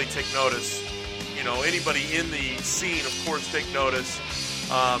everybody take notice. Anybody in the scene, of course, take notice.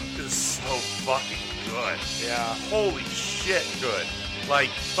 It was so fucking good. Yeah. Holy shit, good. Like,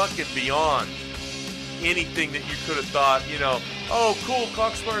 fucking beyond anything that you could have thought, oh, cool,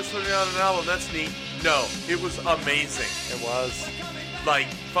 Cockspar's putting out an album, that's neat. No, it was amazing. It was. Like,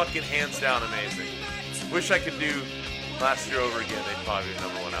 fucking hands down amazing. Wish I could do last year over again. They'd probably be the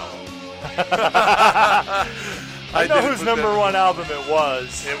number one album. I know did it whose with number them. one album it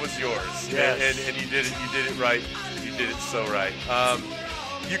was. It was yours. Yes. And you did it. You did it right. You did it so right.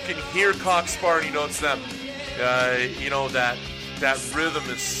 You can hear Cockspar and you know it's them. That that rhythm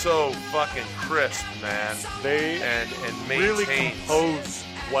is so fucking crisp, man. They and really compose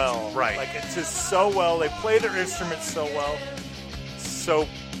well. Right. Like, it's just so well. They play their instruments so well. So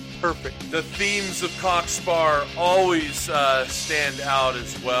perfect. The themes of Cockspar always stand out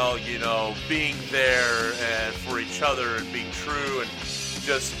as well, you know, being there and for each other and being true, and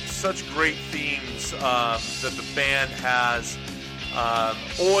just such great themes that the band has.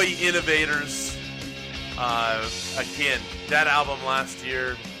 Oi Innovators, again, that album last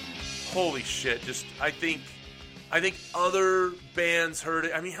year, holy shit, just, I think other bands heard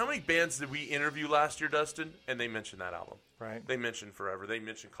it. I mean, how many bands did we interview last year, Dustin? And they mentioned that album. Right. They mentioned Forever. They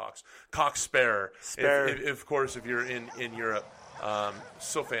mentioned Cockspar. Of course, if you're in Europe.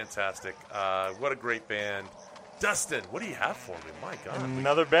 So fantastic. What a great band. Dustin, what do you have for me? My God.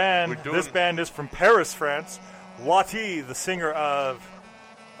 Another band. This band is from Paris, France. Wati, the singer of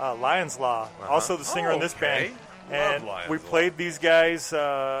Lion's Law. Also the singer in this band. And we played these guys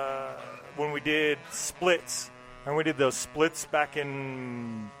when we did Splits. And we did those Splits back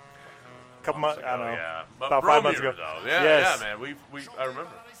in a couple months, I don't know, about 5 months ago. Yeah, man. I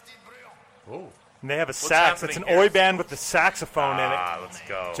remember. Oh. And they have a sax. It's an Oi band with the saxophone in it. Let's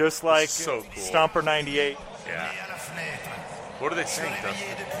go. Just like so cool. Stomper 98. Yeah. What are they saying, Dustin?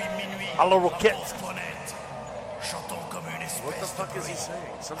 A la Roquette. What the fuck is he saying?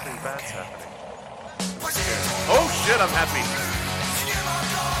 Something bad's happening. Oh shit, I'm happy.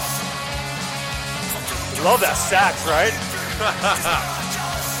 Love that sax, right?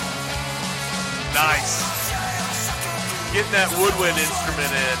 Nice. Getting that woodwind instrument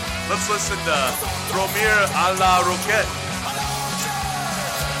in. Let's listen to Bromure à la Roquette.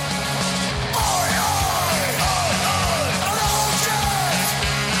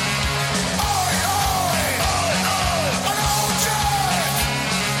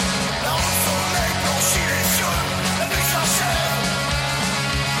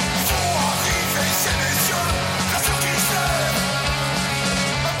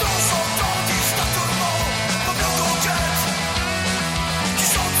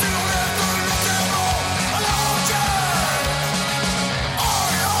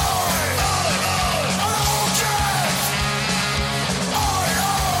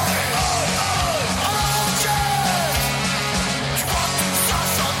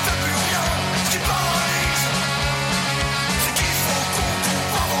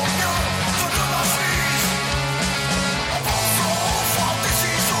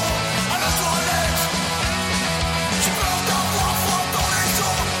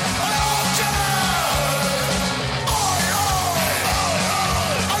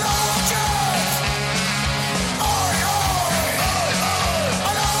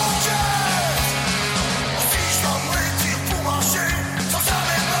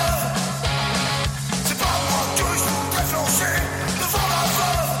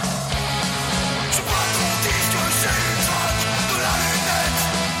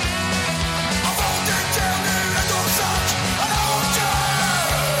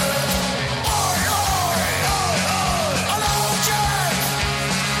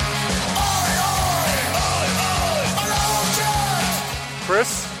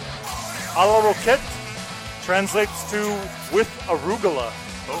 Chris, a la Roquette translates to with arugula.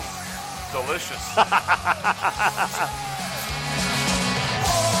 Oh, delicious.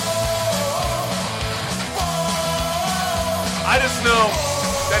 I just know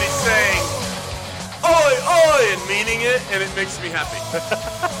that he's saying, oi, oi, and meaning it, and it makes me happy.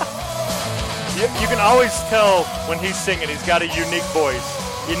 You can always tell when he's singing. He's got a unique voice.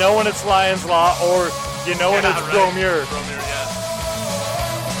 You know when it's Lion's Law, or you know when it's Bromure. Bromure, yeah.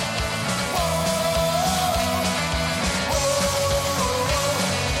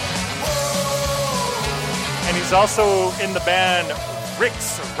 And he's also in the band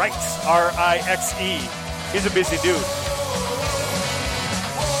Rixe, R-I-X-E. He's a busy dude.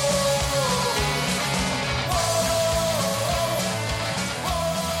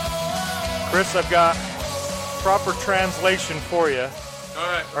 Chris, I've got proper translation for you. All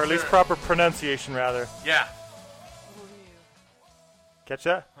right. Or at least proper pronunciation, rather. Yeah. Catch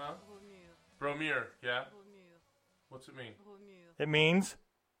that? Huh? Bromure, yeah. What's it mean? It means?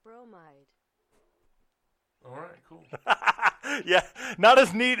 Bromide. All right, cool. Yeah, not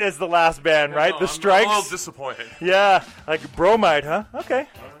as neat as the last band, right? No, The Strikes. I'm a little disappointed. Yeah, like bromide, huh? Okay.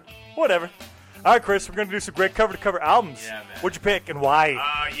 All right. Whatever. All right, Chris, we're going to do some great cover-to-cover albums. Yeah, man. What'd you pick and why?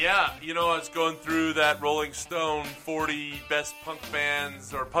 Yeah, you know, I was going through that Rolling Stone 40 best punk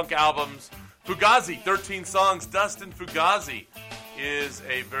bands or punk albums. Fugazi, 13 songs. Dustin Fugazi is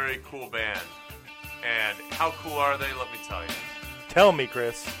a very cool band. And how cool are they? Let me tell you. Tell me,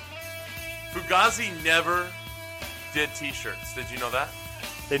 Chris. Fugazi never did T-shirts. Did you know that?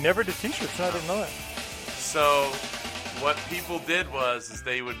 They never did T-shirts. No, I didn't know that. So what people did is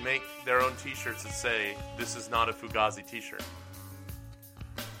they would make their own T-shirts that say, "This is not a Fugazi T-shirt."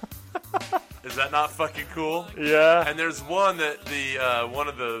 Is that not fucking cool? Yeah. And there's one that the one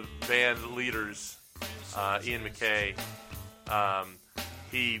of the band leaders, Ian MacKaye,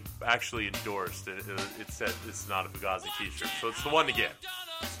 he actually endorsed it. It said, "This is not a Fugazi T-shirt," so it's the one to get.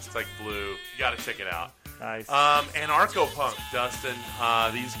 It's like blue. You got to check it out. Nice. Anarcho-punk, Dustin.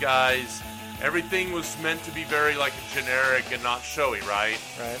 These guys, everything was meant to be very like generic and not showy, right?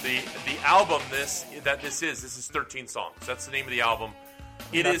 Right. The album this is 13 songs. That's the name of the album.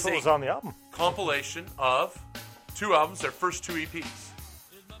 That's what was on the album. Compilation of 2 albums, their first 2 EPs.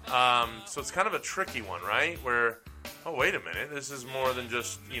 So it's kind of a tricky one, right? Where, oh, wait a minute, this is more than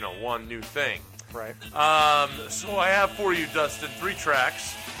just, one new thing. Right. So I have for you, Dustin, 3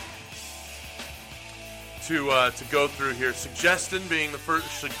 tracks to go through here. Suggestion being the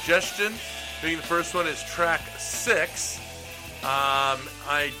first one is track 6.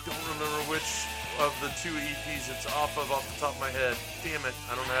 I don't remember which of the 2 EPs it's off the top of my head. Damn it,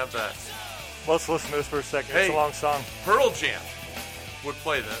 I don't have that. Let's listen to this for a second. Hey, it's a long song. Pearl Jam would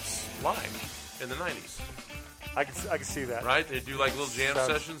play this live in the 90s. I can see that. Right? They'd do like little jam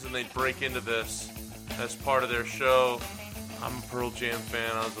sessions and they'd break into this as part of their show. I'm a Pearl Jam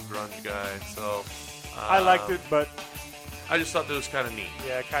fan. I was a grunge guy, so I liked it, but I just thought that was kind of neat.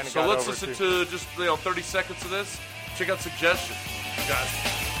 Yeah, kind of. So let's listen to just 30 seconds of this. Check out Suggestion,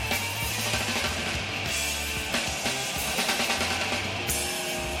 guys.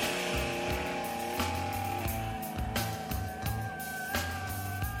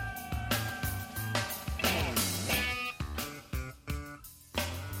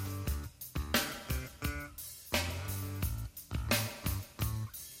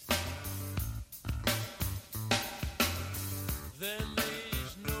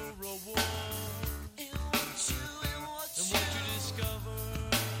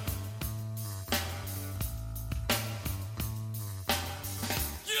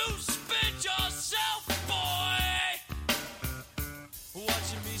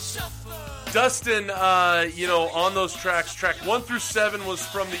 Dustin, on those tracks, track 1 through 7 was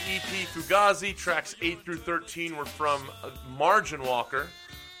from the EP Fugazi. Tracks 8 through 13 were from Margin Walker.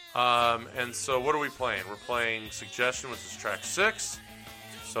 And so what are we playing? We're playing Suggestion, which is track 6.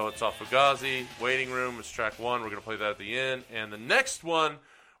 So it's off Fugazi. Waiting Room is track 1. We're going to play that at the end. And the next one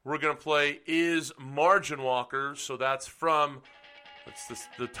we're going to play is Margin Walker. So that's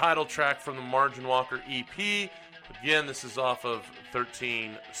the title track from the Margin Walker EP. Again, this is off of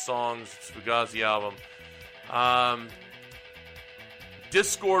 13 songs. It's Fugazi album.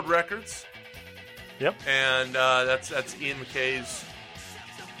 Discord Records. Yep. And that's Ian MacKaye's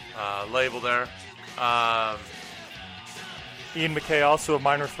label there. Ian MacKaye, also a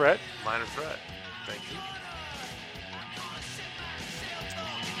Minor Threat. Minor Threat. Thank you.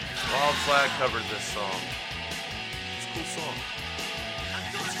 Wild Flag covered this song. It's a cool song.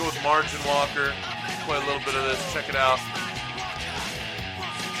 Let's go with Margin Walker. Play a little bit of this. Check it out.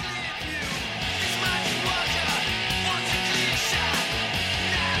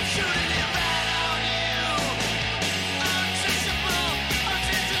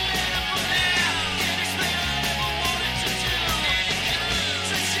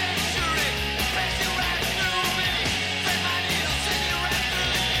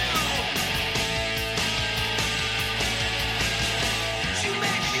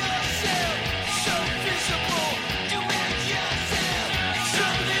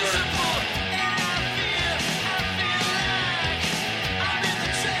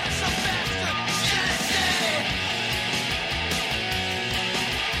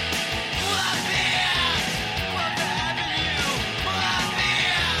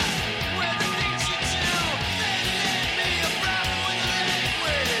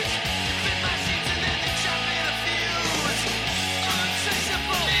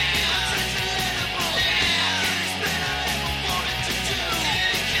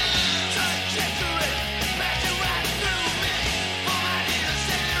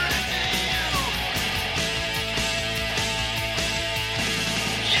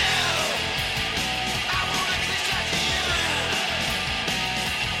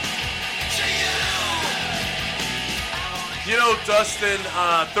 Dustin,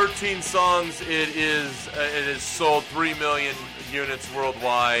 13 songs. It is sold 3 million units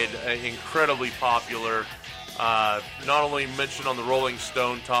worldwide. Incredibly popular. Not only mentioned on the Rolling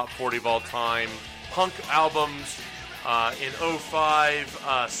Stone Top 40 of all time. Punk albums. In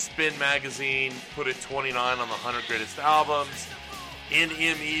 2005, Spin Magazine put it 29 on the 100 greatest albums.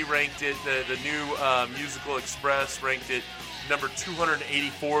 NME ranked it, the new Musical Express ranked it number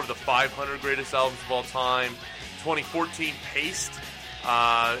 284 of the 500 greatest albums of all time. 2014 Paste,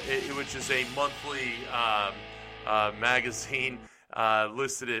 which is a monthly magazine,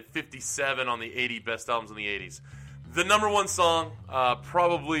 listed it 57 on the 80 best albums in the 80s. The number one song,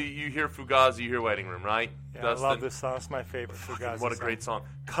 probably you hear Fugazi, you hear Waiting Room, right? Yeah, Dustin? I love this song. It's my favorite Fugazi What a great song.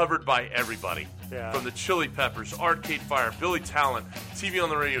 Covered by everybody. Yeah. From the Chili Peppers, Arcade Fire, Billy Talent, TV on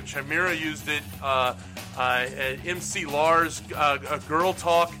the Radio. Chimera used it. MC Lars, Girl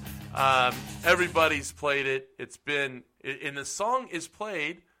Talk. Everybody's played it. It's been... And the song is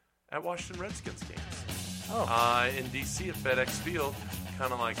played at Washington Redskins games. In D.C. at FedEx Field.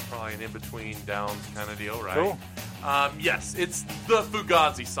 Kind of like probably an in-between downs kind of deal, right? Cool. Yes, it's the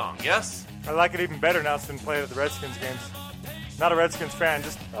Fugazi song, yes? I like it even better now it's been played at the Redskins games. Not a Redskins fan,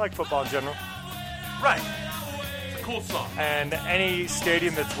 just I like football in general. Right. It's a cool song. And any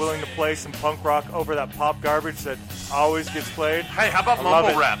stadium that's willing to play some punk rock over that pop garbage that always gets played. Hey, how about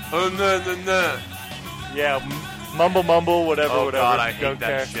mumble rap? Yeah, mumble, whatever. Oh, God, I hate Don't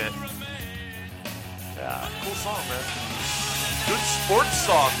that care. shit. Yeah. Cool song, man. Good sports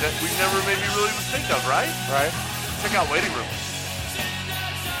song that we never maybe really would think of, right? Right. Check out Waiting Room.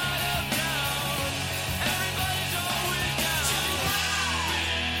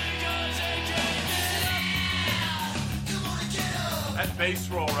 That bass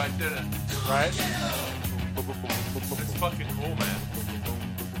roll right there. Right? It's fucking cool, man.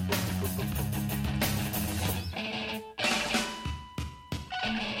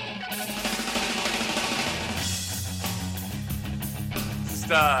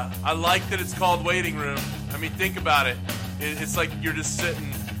 Just, I like that it's called Waiting Room. I mean, think about it. It's like you're just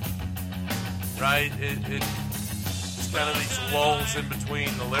sitting, right? It's kind of these lulls in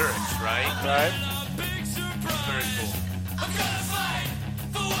between the lyrics, right? Right. Very cool.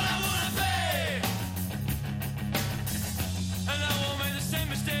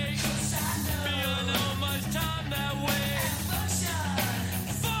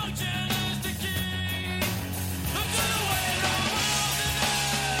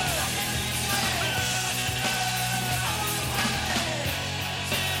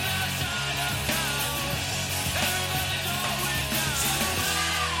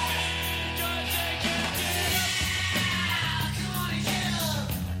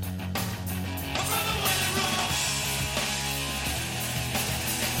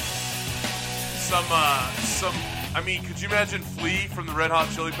 I mean, could you imagine Flea from the Red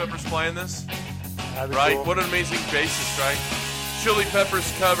Hot Chili Peppers playing this? Right? Cool. What an amazing bassist, right? Chili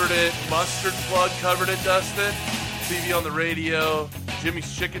Peppers covered it. Mustard Plug covered it, Dustin. TV on the Radio.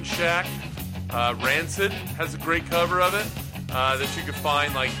 Jimmy's Chicken Shack. Rancid has a great cover of it that you can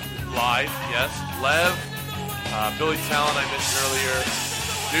find like live. Yes. Lev. Billy Talent I mentioned earlier.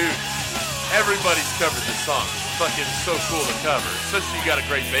 Dude, everybody's covered this song. It's fucking so cool to cover. Especially you got a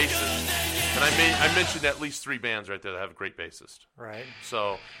great bassist. And I mentioned at least 3 bands right there that have a great bassist. Right.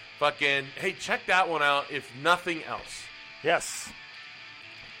 So, fucking, hey, check that one out if nothing else. Yes.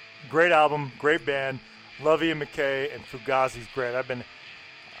 Great album, great band. Love Ian MacKaye, and Fugazi's great. I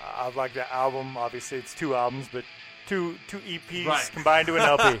like that album. Obviously, it's 2 albums, but two EPs combined to an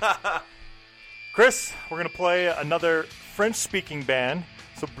LP. Chris, we're going to play another French-speaking band.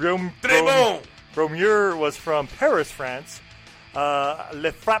 So, Bromure was from Paris, France.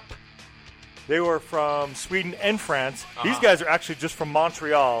 Le Frappe. They were from Sweden and France. These guys are actually just from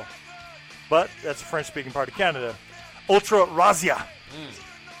Montreal, but that's the French-speaking part of Canada. Ultra Razia.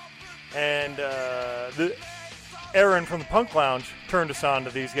 And Aaron from the Punk Lounge turned us on to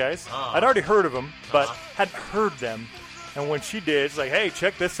these guys. I'd already heard of them, but hadn't heard them. And when she did, it's like, hey,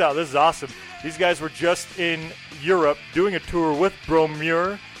 check this out. This is awesome. These guys were just in Europe doing a tour with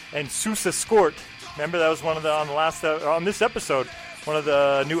Bromure and Sous Escort. Remember, that was one of the on this episode, one of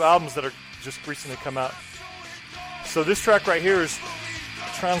the new albums that are just recently come out. So this track right here is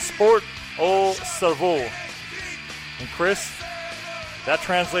Transport au Cerveau. And Chris, that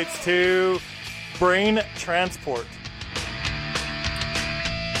translates to brain transport.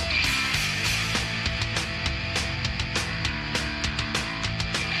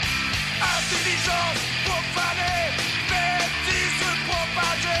 Intelligence profanée, bêtise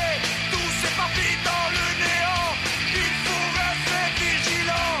propagée, tout s'éparpille dans le néant. Il faut rester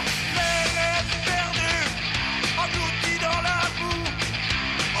vigilant. Les rêves perdus, engloutis dans la boue.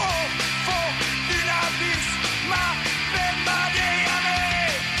 Au fond d'une abysse, ma peine m'a déhamé.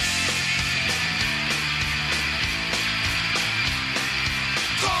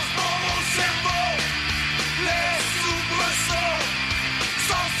 Transport au cerveau, les soubresauts.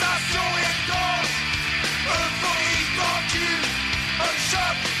 Sensation étrange, euphorique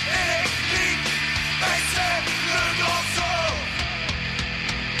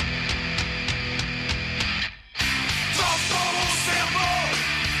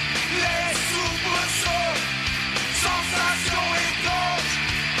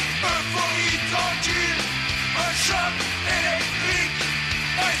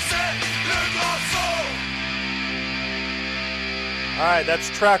All right, that's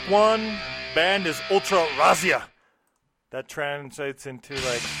track 1. Band is Ultra Razia. That translates into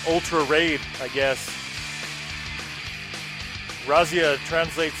like Ultra Raid, I guess. Razia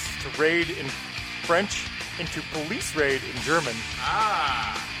translates to raid in French, into police raid in German.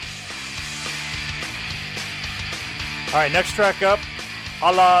 All right, next track up,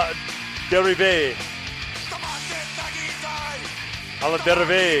 A la Dérive. A la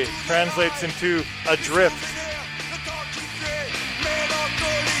Dérive translates into Adrift.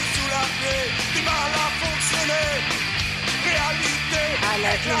 À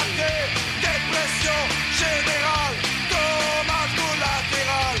la dérive. Dépression générale, dommage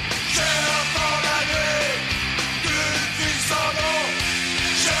collatéral. Cher dans la nuit, d'une vie sans nom.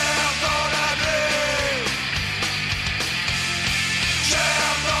 Cher dans la nuit. Cher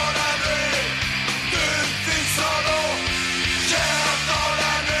dans la nuit, d'une vie sans nom. Cher dans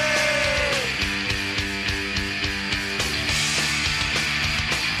la nuit.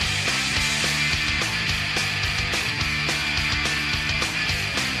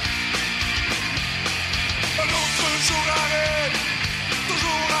 Un autre jour arrive,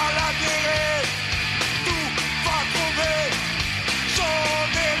 toujours à la dérive. Tout va tomber, j'en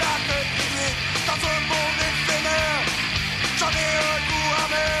ai la tête brûlée. Dans un monde éphémère, j'en ai un goût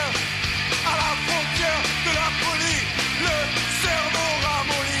amer. À la frontière de la folie, le cerveau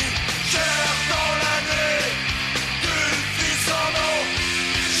ramolli. Cher dans la nuit, d'une vie sans nom.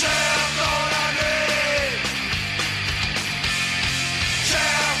 Cher dans la nuit.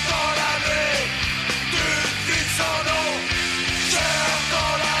 Cher dans la nuit, d'une vie sans nom. Cher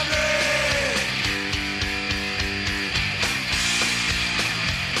dans la nuit.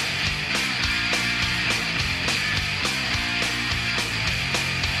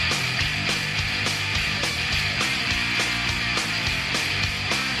 Cher dans la nuit, d'une vie sans nom.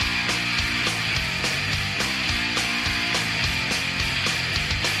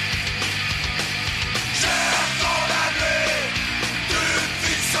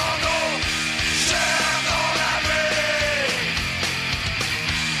 Cher dans la nuit.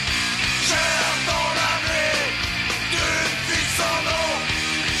 Cher dans la nuit, d'une vie sans nom.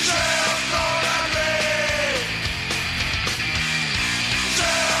 Cher dans la nuit.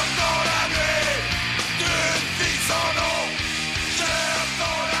 Cher dans la nuit, d'une vie sans nom. Cher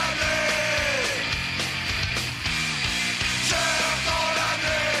dans la nuit. Cher dans la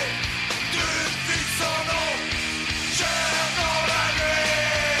nuit, d'une vie sans nom. Cher dans la nuit.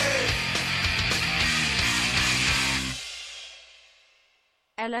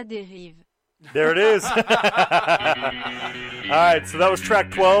 À la dérive. There it is. All right, so that was track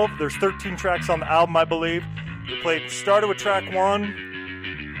 12. There's 13 tracks on the album, I believe. We started with track 1,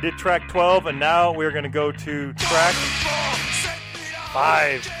 did track 12, and now we're going to go to track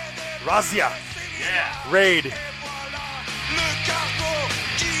 5. Razia. Raid.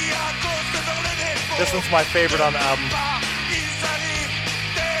 This one's my favorite on the album.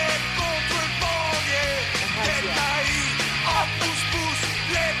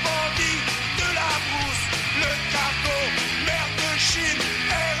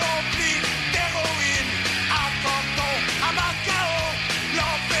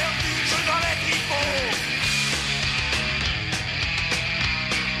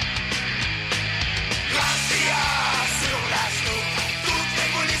 Sur la snow, toutes les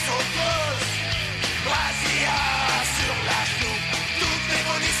polices sont grosses. Razia.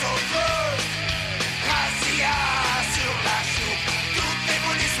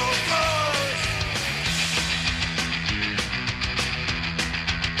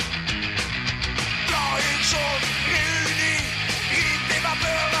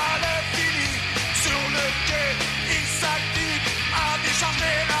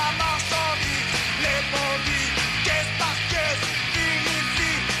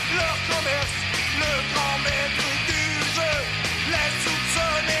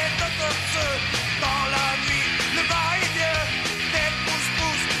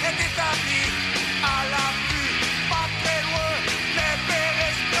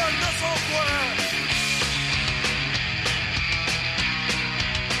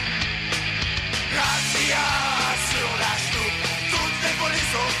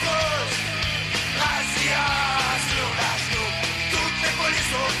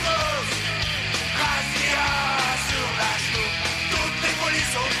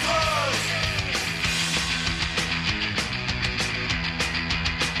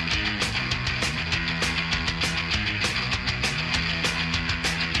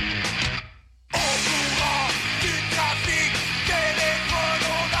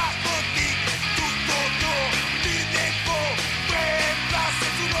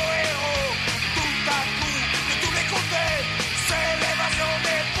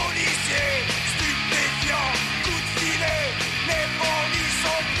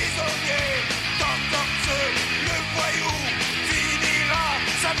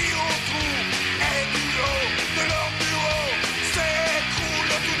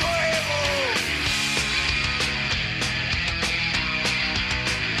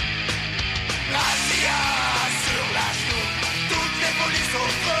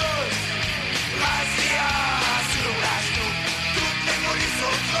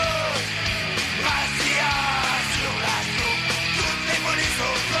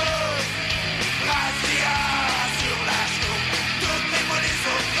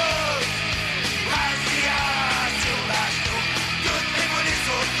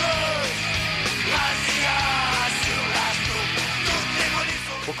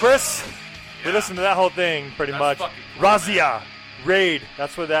 Well, Chris, we listened to that whole thing pretty much. Cool, Razia, Raid.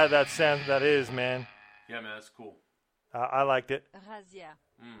 That's what that is, man. Yeah, man, that's cool. I liked it. Razia.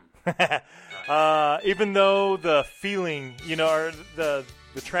 Even though the feeling, or the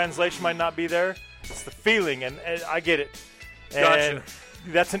translation might not be there, it's the feeling, and I get it. And Gotcha.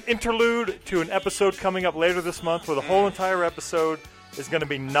 That's an interlude to an episode coming up later this month where the whole entire episode is going to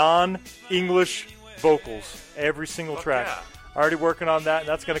be non-English vocals, every single track. Yeah. Already working on that, and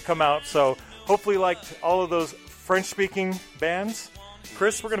that's going to come out. So hopefully like all of those French-speaking bands.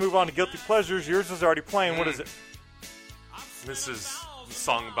 Chris, we're going to move on to Guilty Pleasures. Yours is already playing. What is it? This is a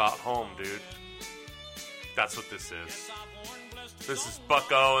song about home, dude. That's what this is. This is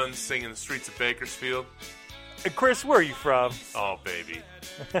Buck Owens singing The Streets of Bakersfield. And Chris, where are you from? Oh, baby.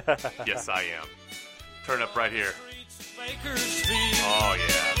 Yes, I am. Turn up right here. Oh,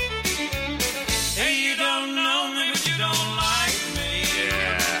 yeah. Hey, you don't know me, but you don't like me.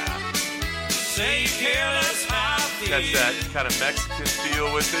 Yeah. Say careless how I feel. That's that kind of Mexican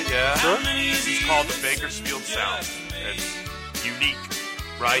feel with it, yeah. Sure. This is called the Bakersfield Sound. It's unique,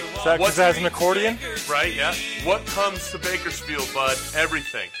 right? Is that because it has an accordion? Right, yeah. What comes to Bakersfield, bud?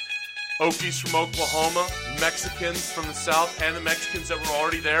 Everything. Okies from Oklahoma, Mexicans from the South, and the Mexicans that were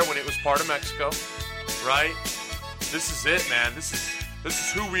already there when it was part of Mexico, right? This is it, man. This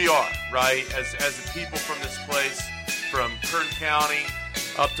is who we are, right? As a people from this place, from Kern County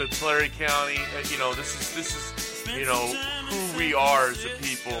up to Tulare County, this is who we are as a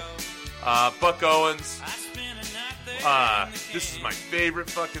people. Buck Owens. This is my favorite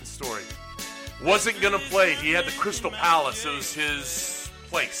fucking story. Wasn't gonna play. He had the Crystal Palace. It was his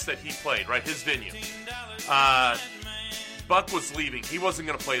place that he played, right? His venue. Buck was leaving. He wasn't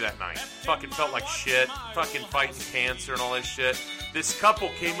going to play that night. Fucking felt like shit. Fucking fighting cancer and all that shit. This couple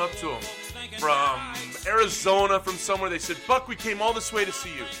came up to him from Arizona, from somewhere. They said, Buck, we came all this way to see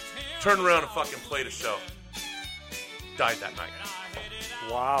you. Turned around and fucking played a show. Died that night.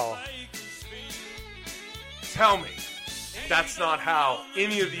 Wow. Tell me, that's not how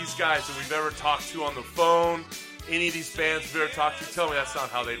any of these guys that we've ever talked to on the phone, any of these bands we've ever talked to, tell me that's not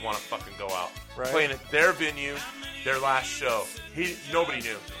how they'd want to fucking go out. Right. Playing at their venue, their last show. Nobody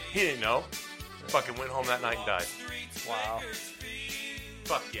knew. He didn't know. Fucking went home that night and died. Wow.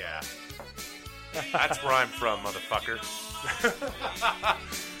 Fuck yeah. That's where I'm from, motherfucker.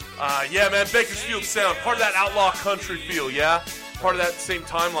 Yeah, man, Bakersfield Sound. Part of that outlaw country feel, yeah? Part of that same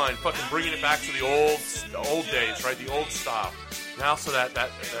timeline. Fucking bringing it back to the old days, right? The old style. Now, so that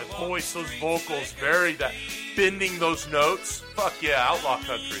voice, those vocals, that bending those notes. Fuck yeah, outlaw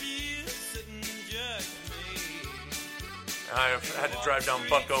country. I had to drive down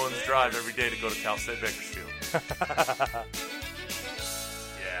Buck Owens Drive every day to go to Cal State Bakersfield.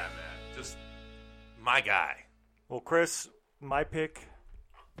 Yeah, man, just my guy. Well, Chris, my pick.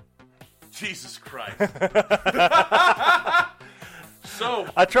 Jesus Christ. So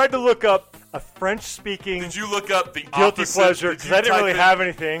I tried to look up a French-speaking did you look up the guilty opposite? pleasure because I didn't really have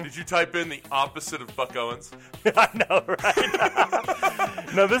anything. Did you type in the opposite of Buck Owens? I know,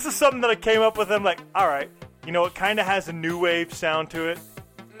 right? No, this is something that I came up with. I'm like, all right, it kind of has a new wave sound to it.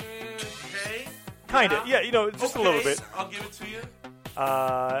 Okay. Kind of, yeah, just a little bit. I'll give it to you.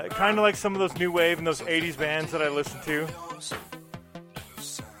 Kind of like some of those new wave and those 80s bands that I listen to.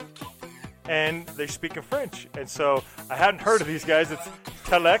 And they speak in French. And so I hadn't heard of these guys. It's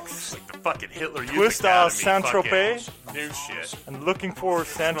Telex. Like the fucking Hitler Youth Twist Academy Saint-Tropez. fucking new shit. I'm looking for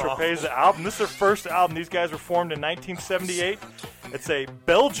Saint-Tropez, the album. This is their first album. These guys were formed in 1978. It's a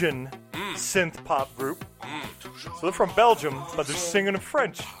Belgian synth pop group. So they're from Belgium, but they're singing in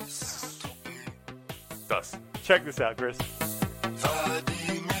French. Thus. Check this out, Chris. This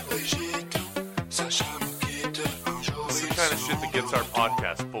is the kind of shit that gets our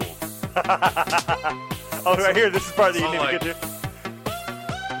podcast pulled. Oh, right here. This is part that you need to get to.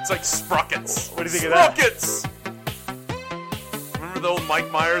 It's like Sprockets. What do you think of that? Sprockets! Remember the old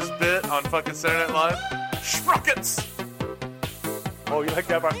Mike Myers bit on fucking Saturday Night Live? Sprockets! Oh, you like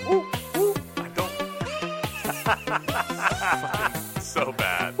that part? Woo, woo. I don't. Fucking so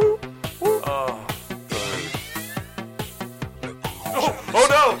bad. Oh, oh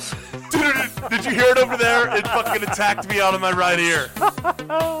no! Dude, did you hear it over there? It fucking attacked me out of my right ear.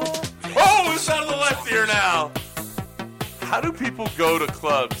 Oh, it's out of the left ear now. How do people go to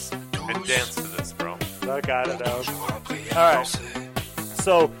clubs and dance to this, bro? I got it out. All right.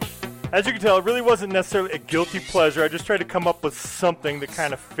 So, as you can tell, it really wasn't necessarily a guilty pleasure. I just tried to come up with something that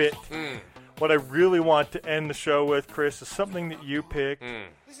kind of fit. What I really want to end the show with, Chris, is something that you picked.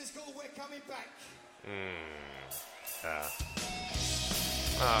 This is called We're Coming Back.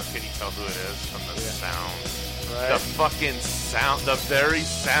 Can you tell who it is from the sound? Right. The fucking sound, the very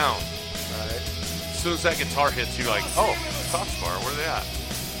sound. Right. As soon as that guitar hits, you're like, oh, Coxbar, where are they at?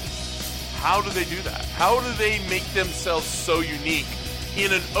 How do they do that? How do they make themselves so unique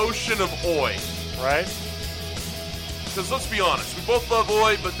in an ocean of Oi? Right. Because let's be honest, we both love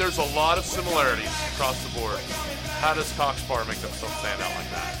Oi, but there's a lot of similarities across the board. How does Coxbar make themselves stand out like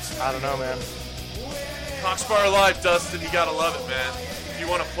that? I don't know, man. Coxbar Live, Dustin, you gotta love it, man. Do you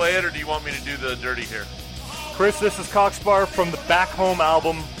want to play it, or do you want me to do the dirty here? Chris, this is Coxbar from the Back Home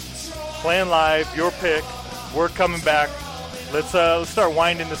album, playing live, your pick. We're coming back. Let's start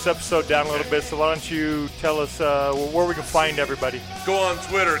winding this episode down a little bit, so why don't you tell us where we can find everybody? Go on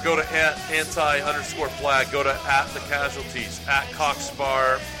Twitter, go to @anti_flag, go to @thecasualties,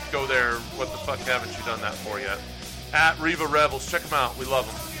 @Coxbar, go there. What the fuck haven't you done that for yet? @Riva Rebels, check them out, we love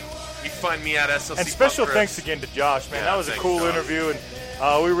them. You can find me at SLC. And special Punk thanks Chris. again to Josh, man. Yeah, that was a thanks, cool Josh. interview, and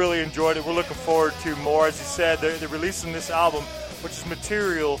we really enjoyed it. We're looking forward to more. As you said, they're releasing this album, which is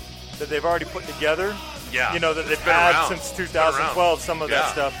material that they've already put together. Yeah. You know, that they've It's been had around. since It's been 2012, around. some of Yeah.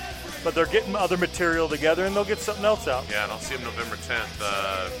 that stuff. But they're getting other material together, and they'll get something else out. Yeah, and I'll see them November 10th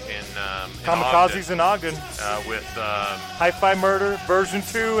in Kamikazes in Ogden. with Hi-Fi Murder, version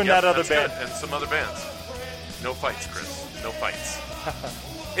 2, and yep, that other that's band. good. And some other bands. No fights, Chris. No fights.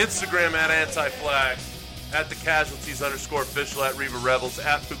 Instagram @anti-flag, @thecasualties_official, @Riva Rebels,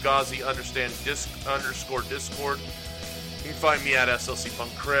 @Fugazi_Discord. You can find me at SLC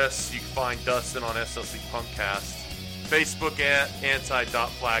Punk Chris. You can find Dustin on SLC Punkcast. Facebook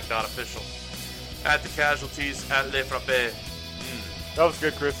 @anti.flag.official. @thecasualties, @Les Frappés. That was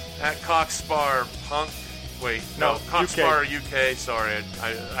good, Chris. @Coxbar Punk. Wait, No, Coxbar UK. Sorry,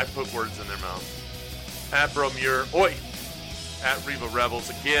 I put words in their mouth. @Bromure. Oi. @Riva Rebels.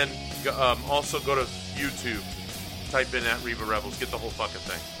 Again, also go to YouTube. Type in @Riva Rebels. Get the whole fucking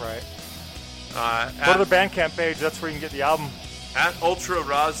thing. Right. Go to the Bandcamp page. That's where you can get the album. @Ultra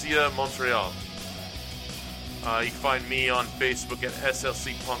Razia Montreal. You can find me on Facebook at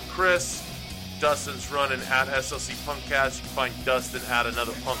SLC Punk Chris. Dustin's running @SLC Punkcast. You can find Dustin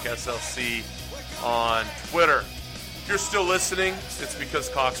 @Another Punk SLC on Twitter. If you're still listening, it's because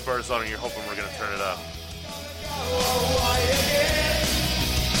Coxbar is on and you're hoping we're going to turn it up.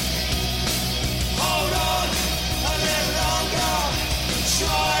 Hold on a little longer.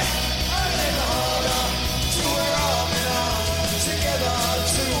 Try a little harder. To we're arm in arm together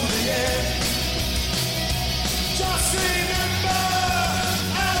to the end. Just remember,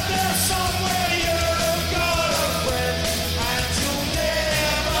 out there somewhere you've got a friend, and you'll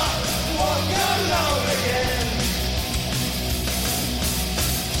never walk alone again.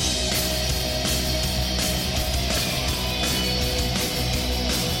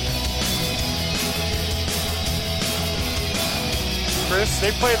 Chris,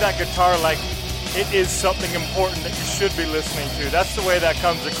 they play that guitar like it is something important that you should be listening to. That's the way that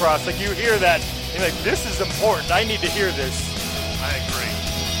comes across. Like, you hear that, and you're like, this is important. I need to hear this. I agree.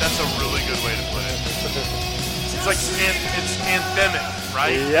 That's a really good way to put it. It's like it's anthemic,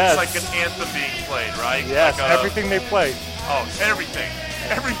 right? Yes. It's like an anthem being played, right? Yes, Like everything they play. Oh, everything.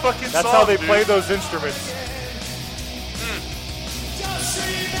 Every fucking That's song, how they dude. play those instruments. Just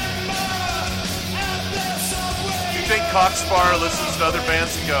remember, out there somewhere You think Coxbar listens to other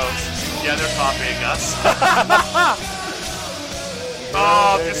bands and goes, yeah, they're copying us?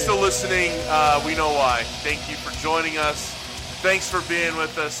 Oh, if you're still listening, we know why. Thank you for joining us. Thanks for being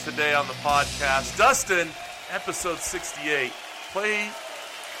with us today on the podcast. Dustin, episode 68. Play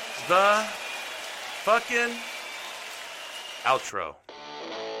the fucking outro.